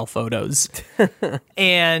profile photos.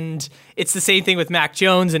 And it's the same thing with Mac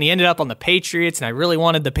Jones, and he ended up on the Patriots, and I really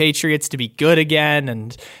wanted the Patriots to be good again.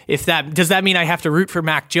 And does that mean I have to root for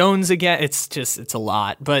Mac Jones again? It's a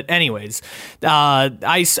lot. But anyways,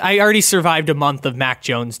 I already survived a month of Mac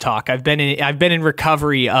Jones talk. I've been in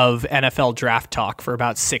recovery of NFL draft talk for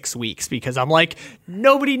about 6 weeks because I'm like,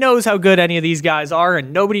 nobody knows how good any of these guys are,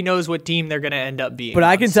 and nobody knows what team they're going to end up being. But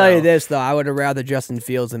I can tell you this though, I would have rather Justin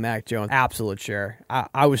Fields than Mac Jones. Absolute sure.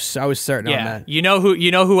 I was certain on that. You know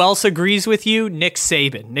who else agrees with you? Nick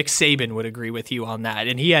Saban. Nick Saban would agree with you on that,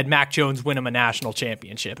 and he had Mac Jones win him a national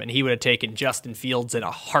championship, and he would have taken Justin Fields in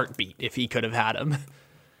a heartbeat if he could have had him.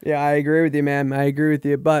 Yeah, I agree with you, man. I agree with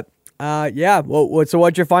you. But yeah. Well, so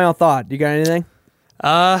what's your final thought? You got anything?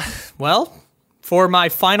 Well, for my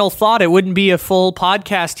final thought, it wouldn't be a full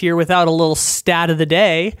podcast here without a little stat of the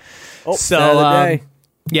day. Stat of the day.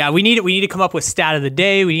 Yeah, we need to come up with stat of the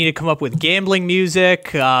day. We need to come up with gambling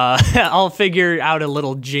music. I'll figure out a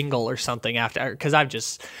little jingle or something after, because I've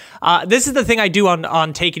just this is the thing I do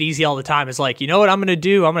on Take It Easy all the time. Is like, you know what I'm going to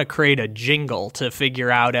do? I'm going to create a jingle to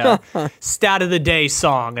figure out a stat of the day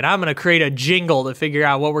song, and I'm going to create a jingle to figure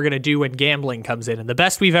out what we're going to do when gambling comes in. And the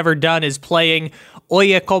best we've ever done is playing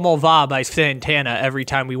Oye Como Va by Santana every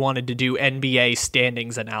time we wanted to do NBA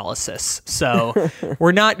standings analysis. So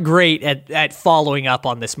we're not great at following up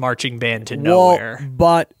on this marching band to nowhere.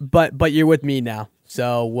 But you're with me now,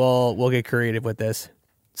 so we'll get creative with this.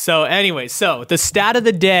 So anyway, the stat of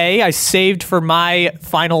the day I saved for my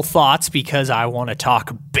final thoughts because I want to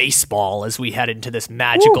talk baseball as we head into this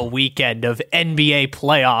magical weekend of NBA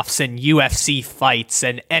playoffs and UFC fights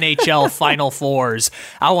and NHL Final Fours.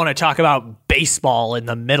 I want to talk about baseball in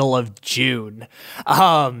the middle of June.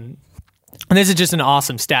 And this is just an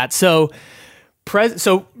awesome stat. So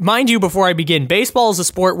mind you, before I begin, baseball is a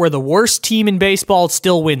sport where the worst team in baseball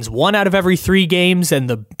still wins 1 out of every 3 games, and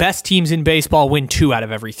the best teams in baseball win 2 out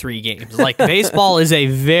of every 3 games. Like, baseball is a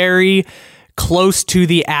very close to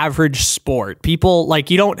the average sport. People,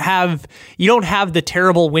 like, you don't have the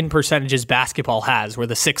terrible win percentages basketball has, where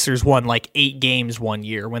the Sixers won like 8 games one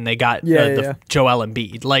year when they got Joel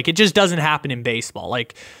Embiid. Like, it just doesn't happen in baseball.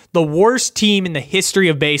 Like, the worst team in the history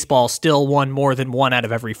of baseball still won more than 1 out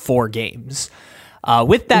of every 4 games.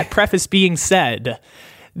 With that preface being said,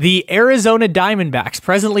 the Arizona Diamondbacks,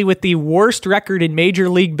 presently with the worst record in Major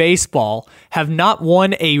League Baseball, have not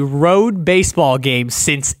won a road baseball game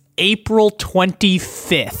since April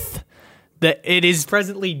 25th. It is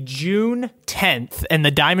presently June 10th, and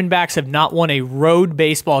the Diamondbacks have not won a road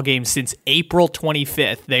baseball game since April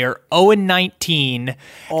 25th. They are 0-19,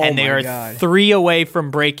 and they are 3 away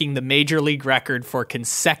from breaking the Major League record for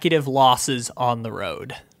consecutive losses on the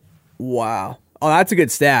road. Wow. Oh, that's a good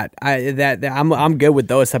stat. I'm good with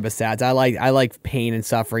those type of stats. I like pain and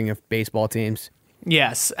suffering of baseball teams.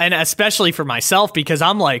 Yes, and especially for myself, because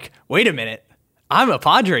I'm like, wait a minute, I'm a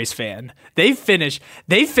Padres fan. They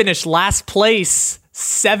finished last place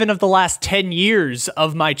 7 of the last 10 years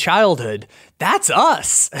of my childhood. That's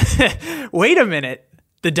us. Wait a minute.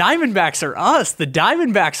 The Diamondbacks are us. The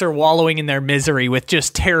Diamondbacks are wallowing in their misery with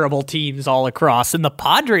just terrible teams all across, and the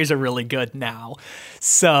Padres are really good now.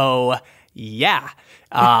 So, yeah.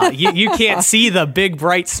 You can't see the big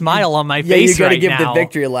bright smile on my face right now. You got to give the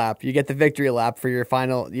victory lap. You get the victory lap for your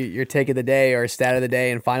final, your take of the day or stat of the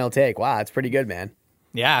day and final take. Wow, that's pretty good, man.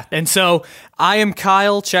 Yeah, and so I am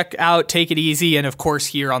Kyle. Check out Take It Easy, and of course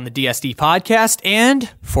here on the DSD podcast. And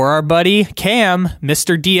for our buddy Cam,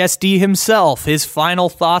 Mr. DSD himself, his final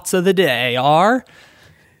thoughts of the day are.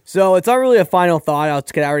 So it's not really a final thought.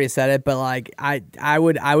 I already said it, but like I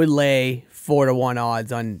would lay 4-1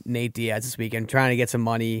 odds on Nate Diaz this weekend, trying to get some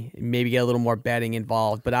money, maybe get a little more betting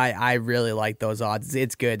involved. But I really like those odds.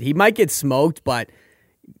 It's good. He might get smoked, but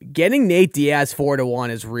getting Nate Diaz 4-1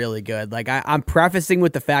 is really good. Like I'm prefacing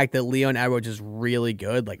with the fact that Leon Edwards is really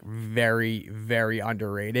good, like very, very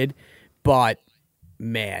underrated. But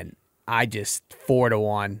man, I just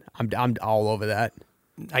 4-1. I'm all over that.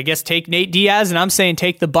 I guess take Nate Diaz, and I'm saying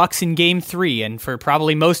take the Bucks in Game 3. And for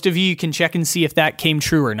probably most of you can check and see if that came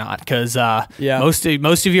true or not, because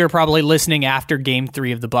most of you are probably listening after Game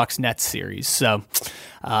 3 of the Bucks Nets series. So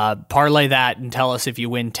parlay that and tell us if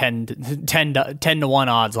you win 10-1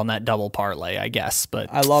 odds on that double parlay, I guess.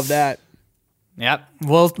 But I love that. Yep.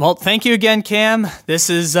 Well, thank you again, Cam.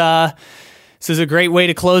 This is a great way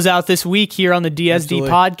to close out this week here on the DSD Absolutely.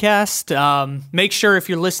 podcast. Make sure if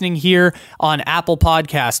you're listening here on Apple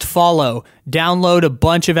Podcast, follow, download a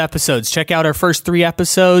bunch of episodes. Check out our first 3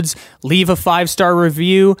 episodes. Leave a 5-star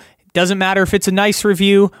review. Doesn't matter if it's a nice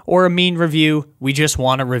review or a mean review. We just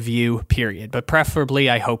want a review, period. But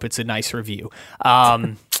preferably, I hope it's a nice review.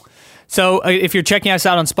 So if you're checking us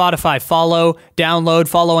out on Spotify, follow, download,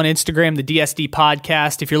 follow on Instagram, the DSD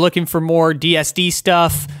Podcast. If you're looking for more DSD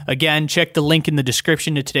stuff, again, check the link in the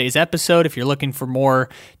description to today's episode. If you're looking for more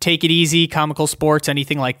Take It Easy, comical sports,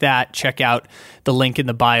 anything like that, check out the link in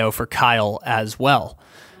the bio for Kyle as well.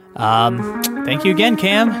 Thank you again,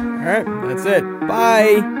 Cam. All right, that's it.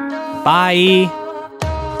 Bye. Bye.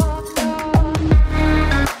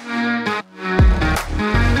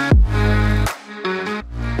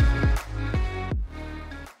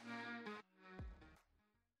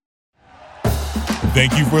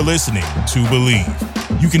 Thank you for listening to Believe.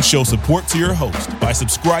 You can show support to your host by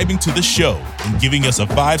subscribing to the show and giving us a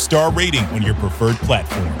 5-star rating on your preferred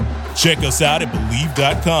platform. Check us out at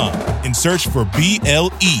Believe.com and search for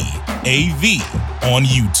BLEAV on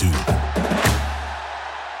YouTube.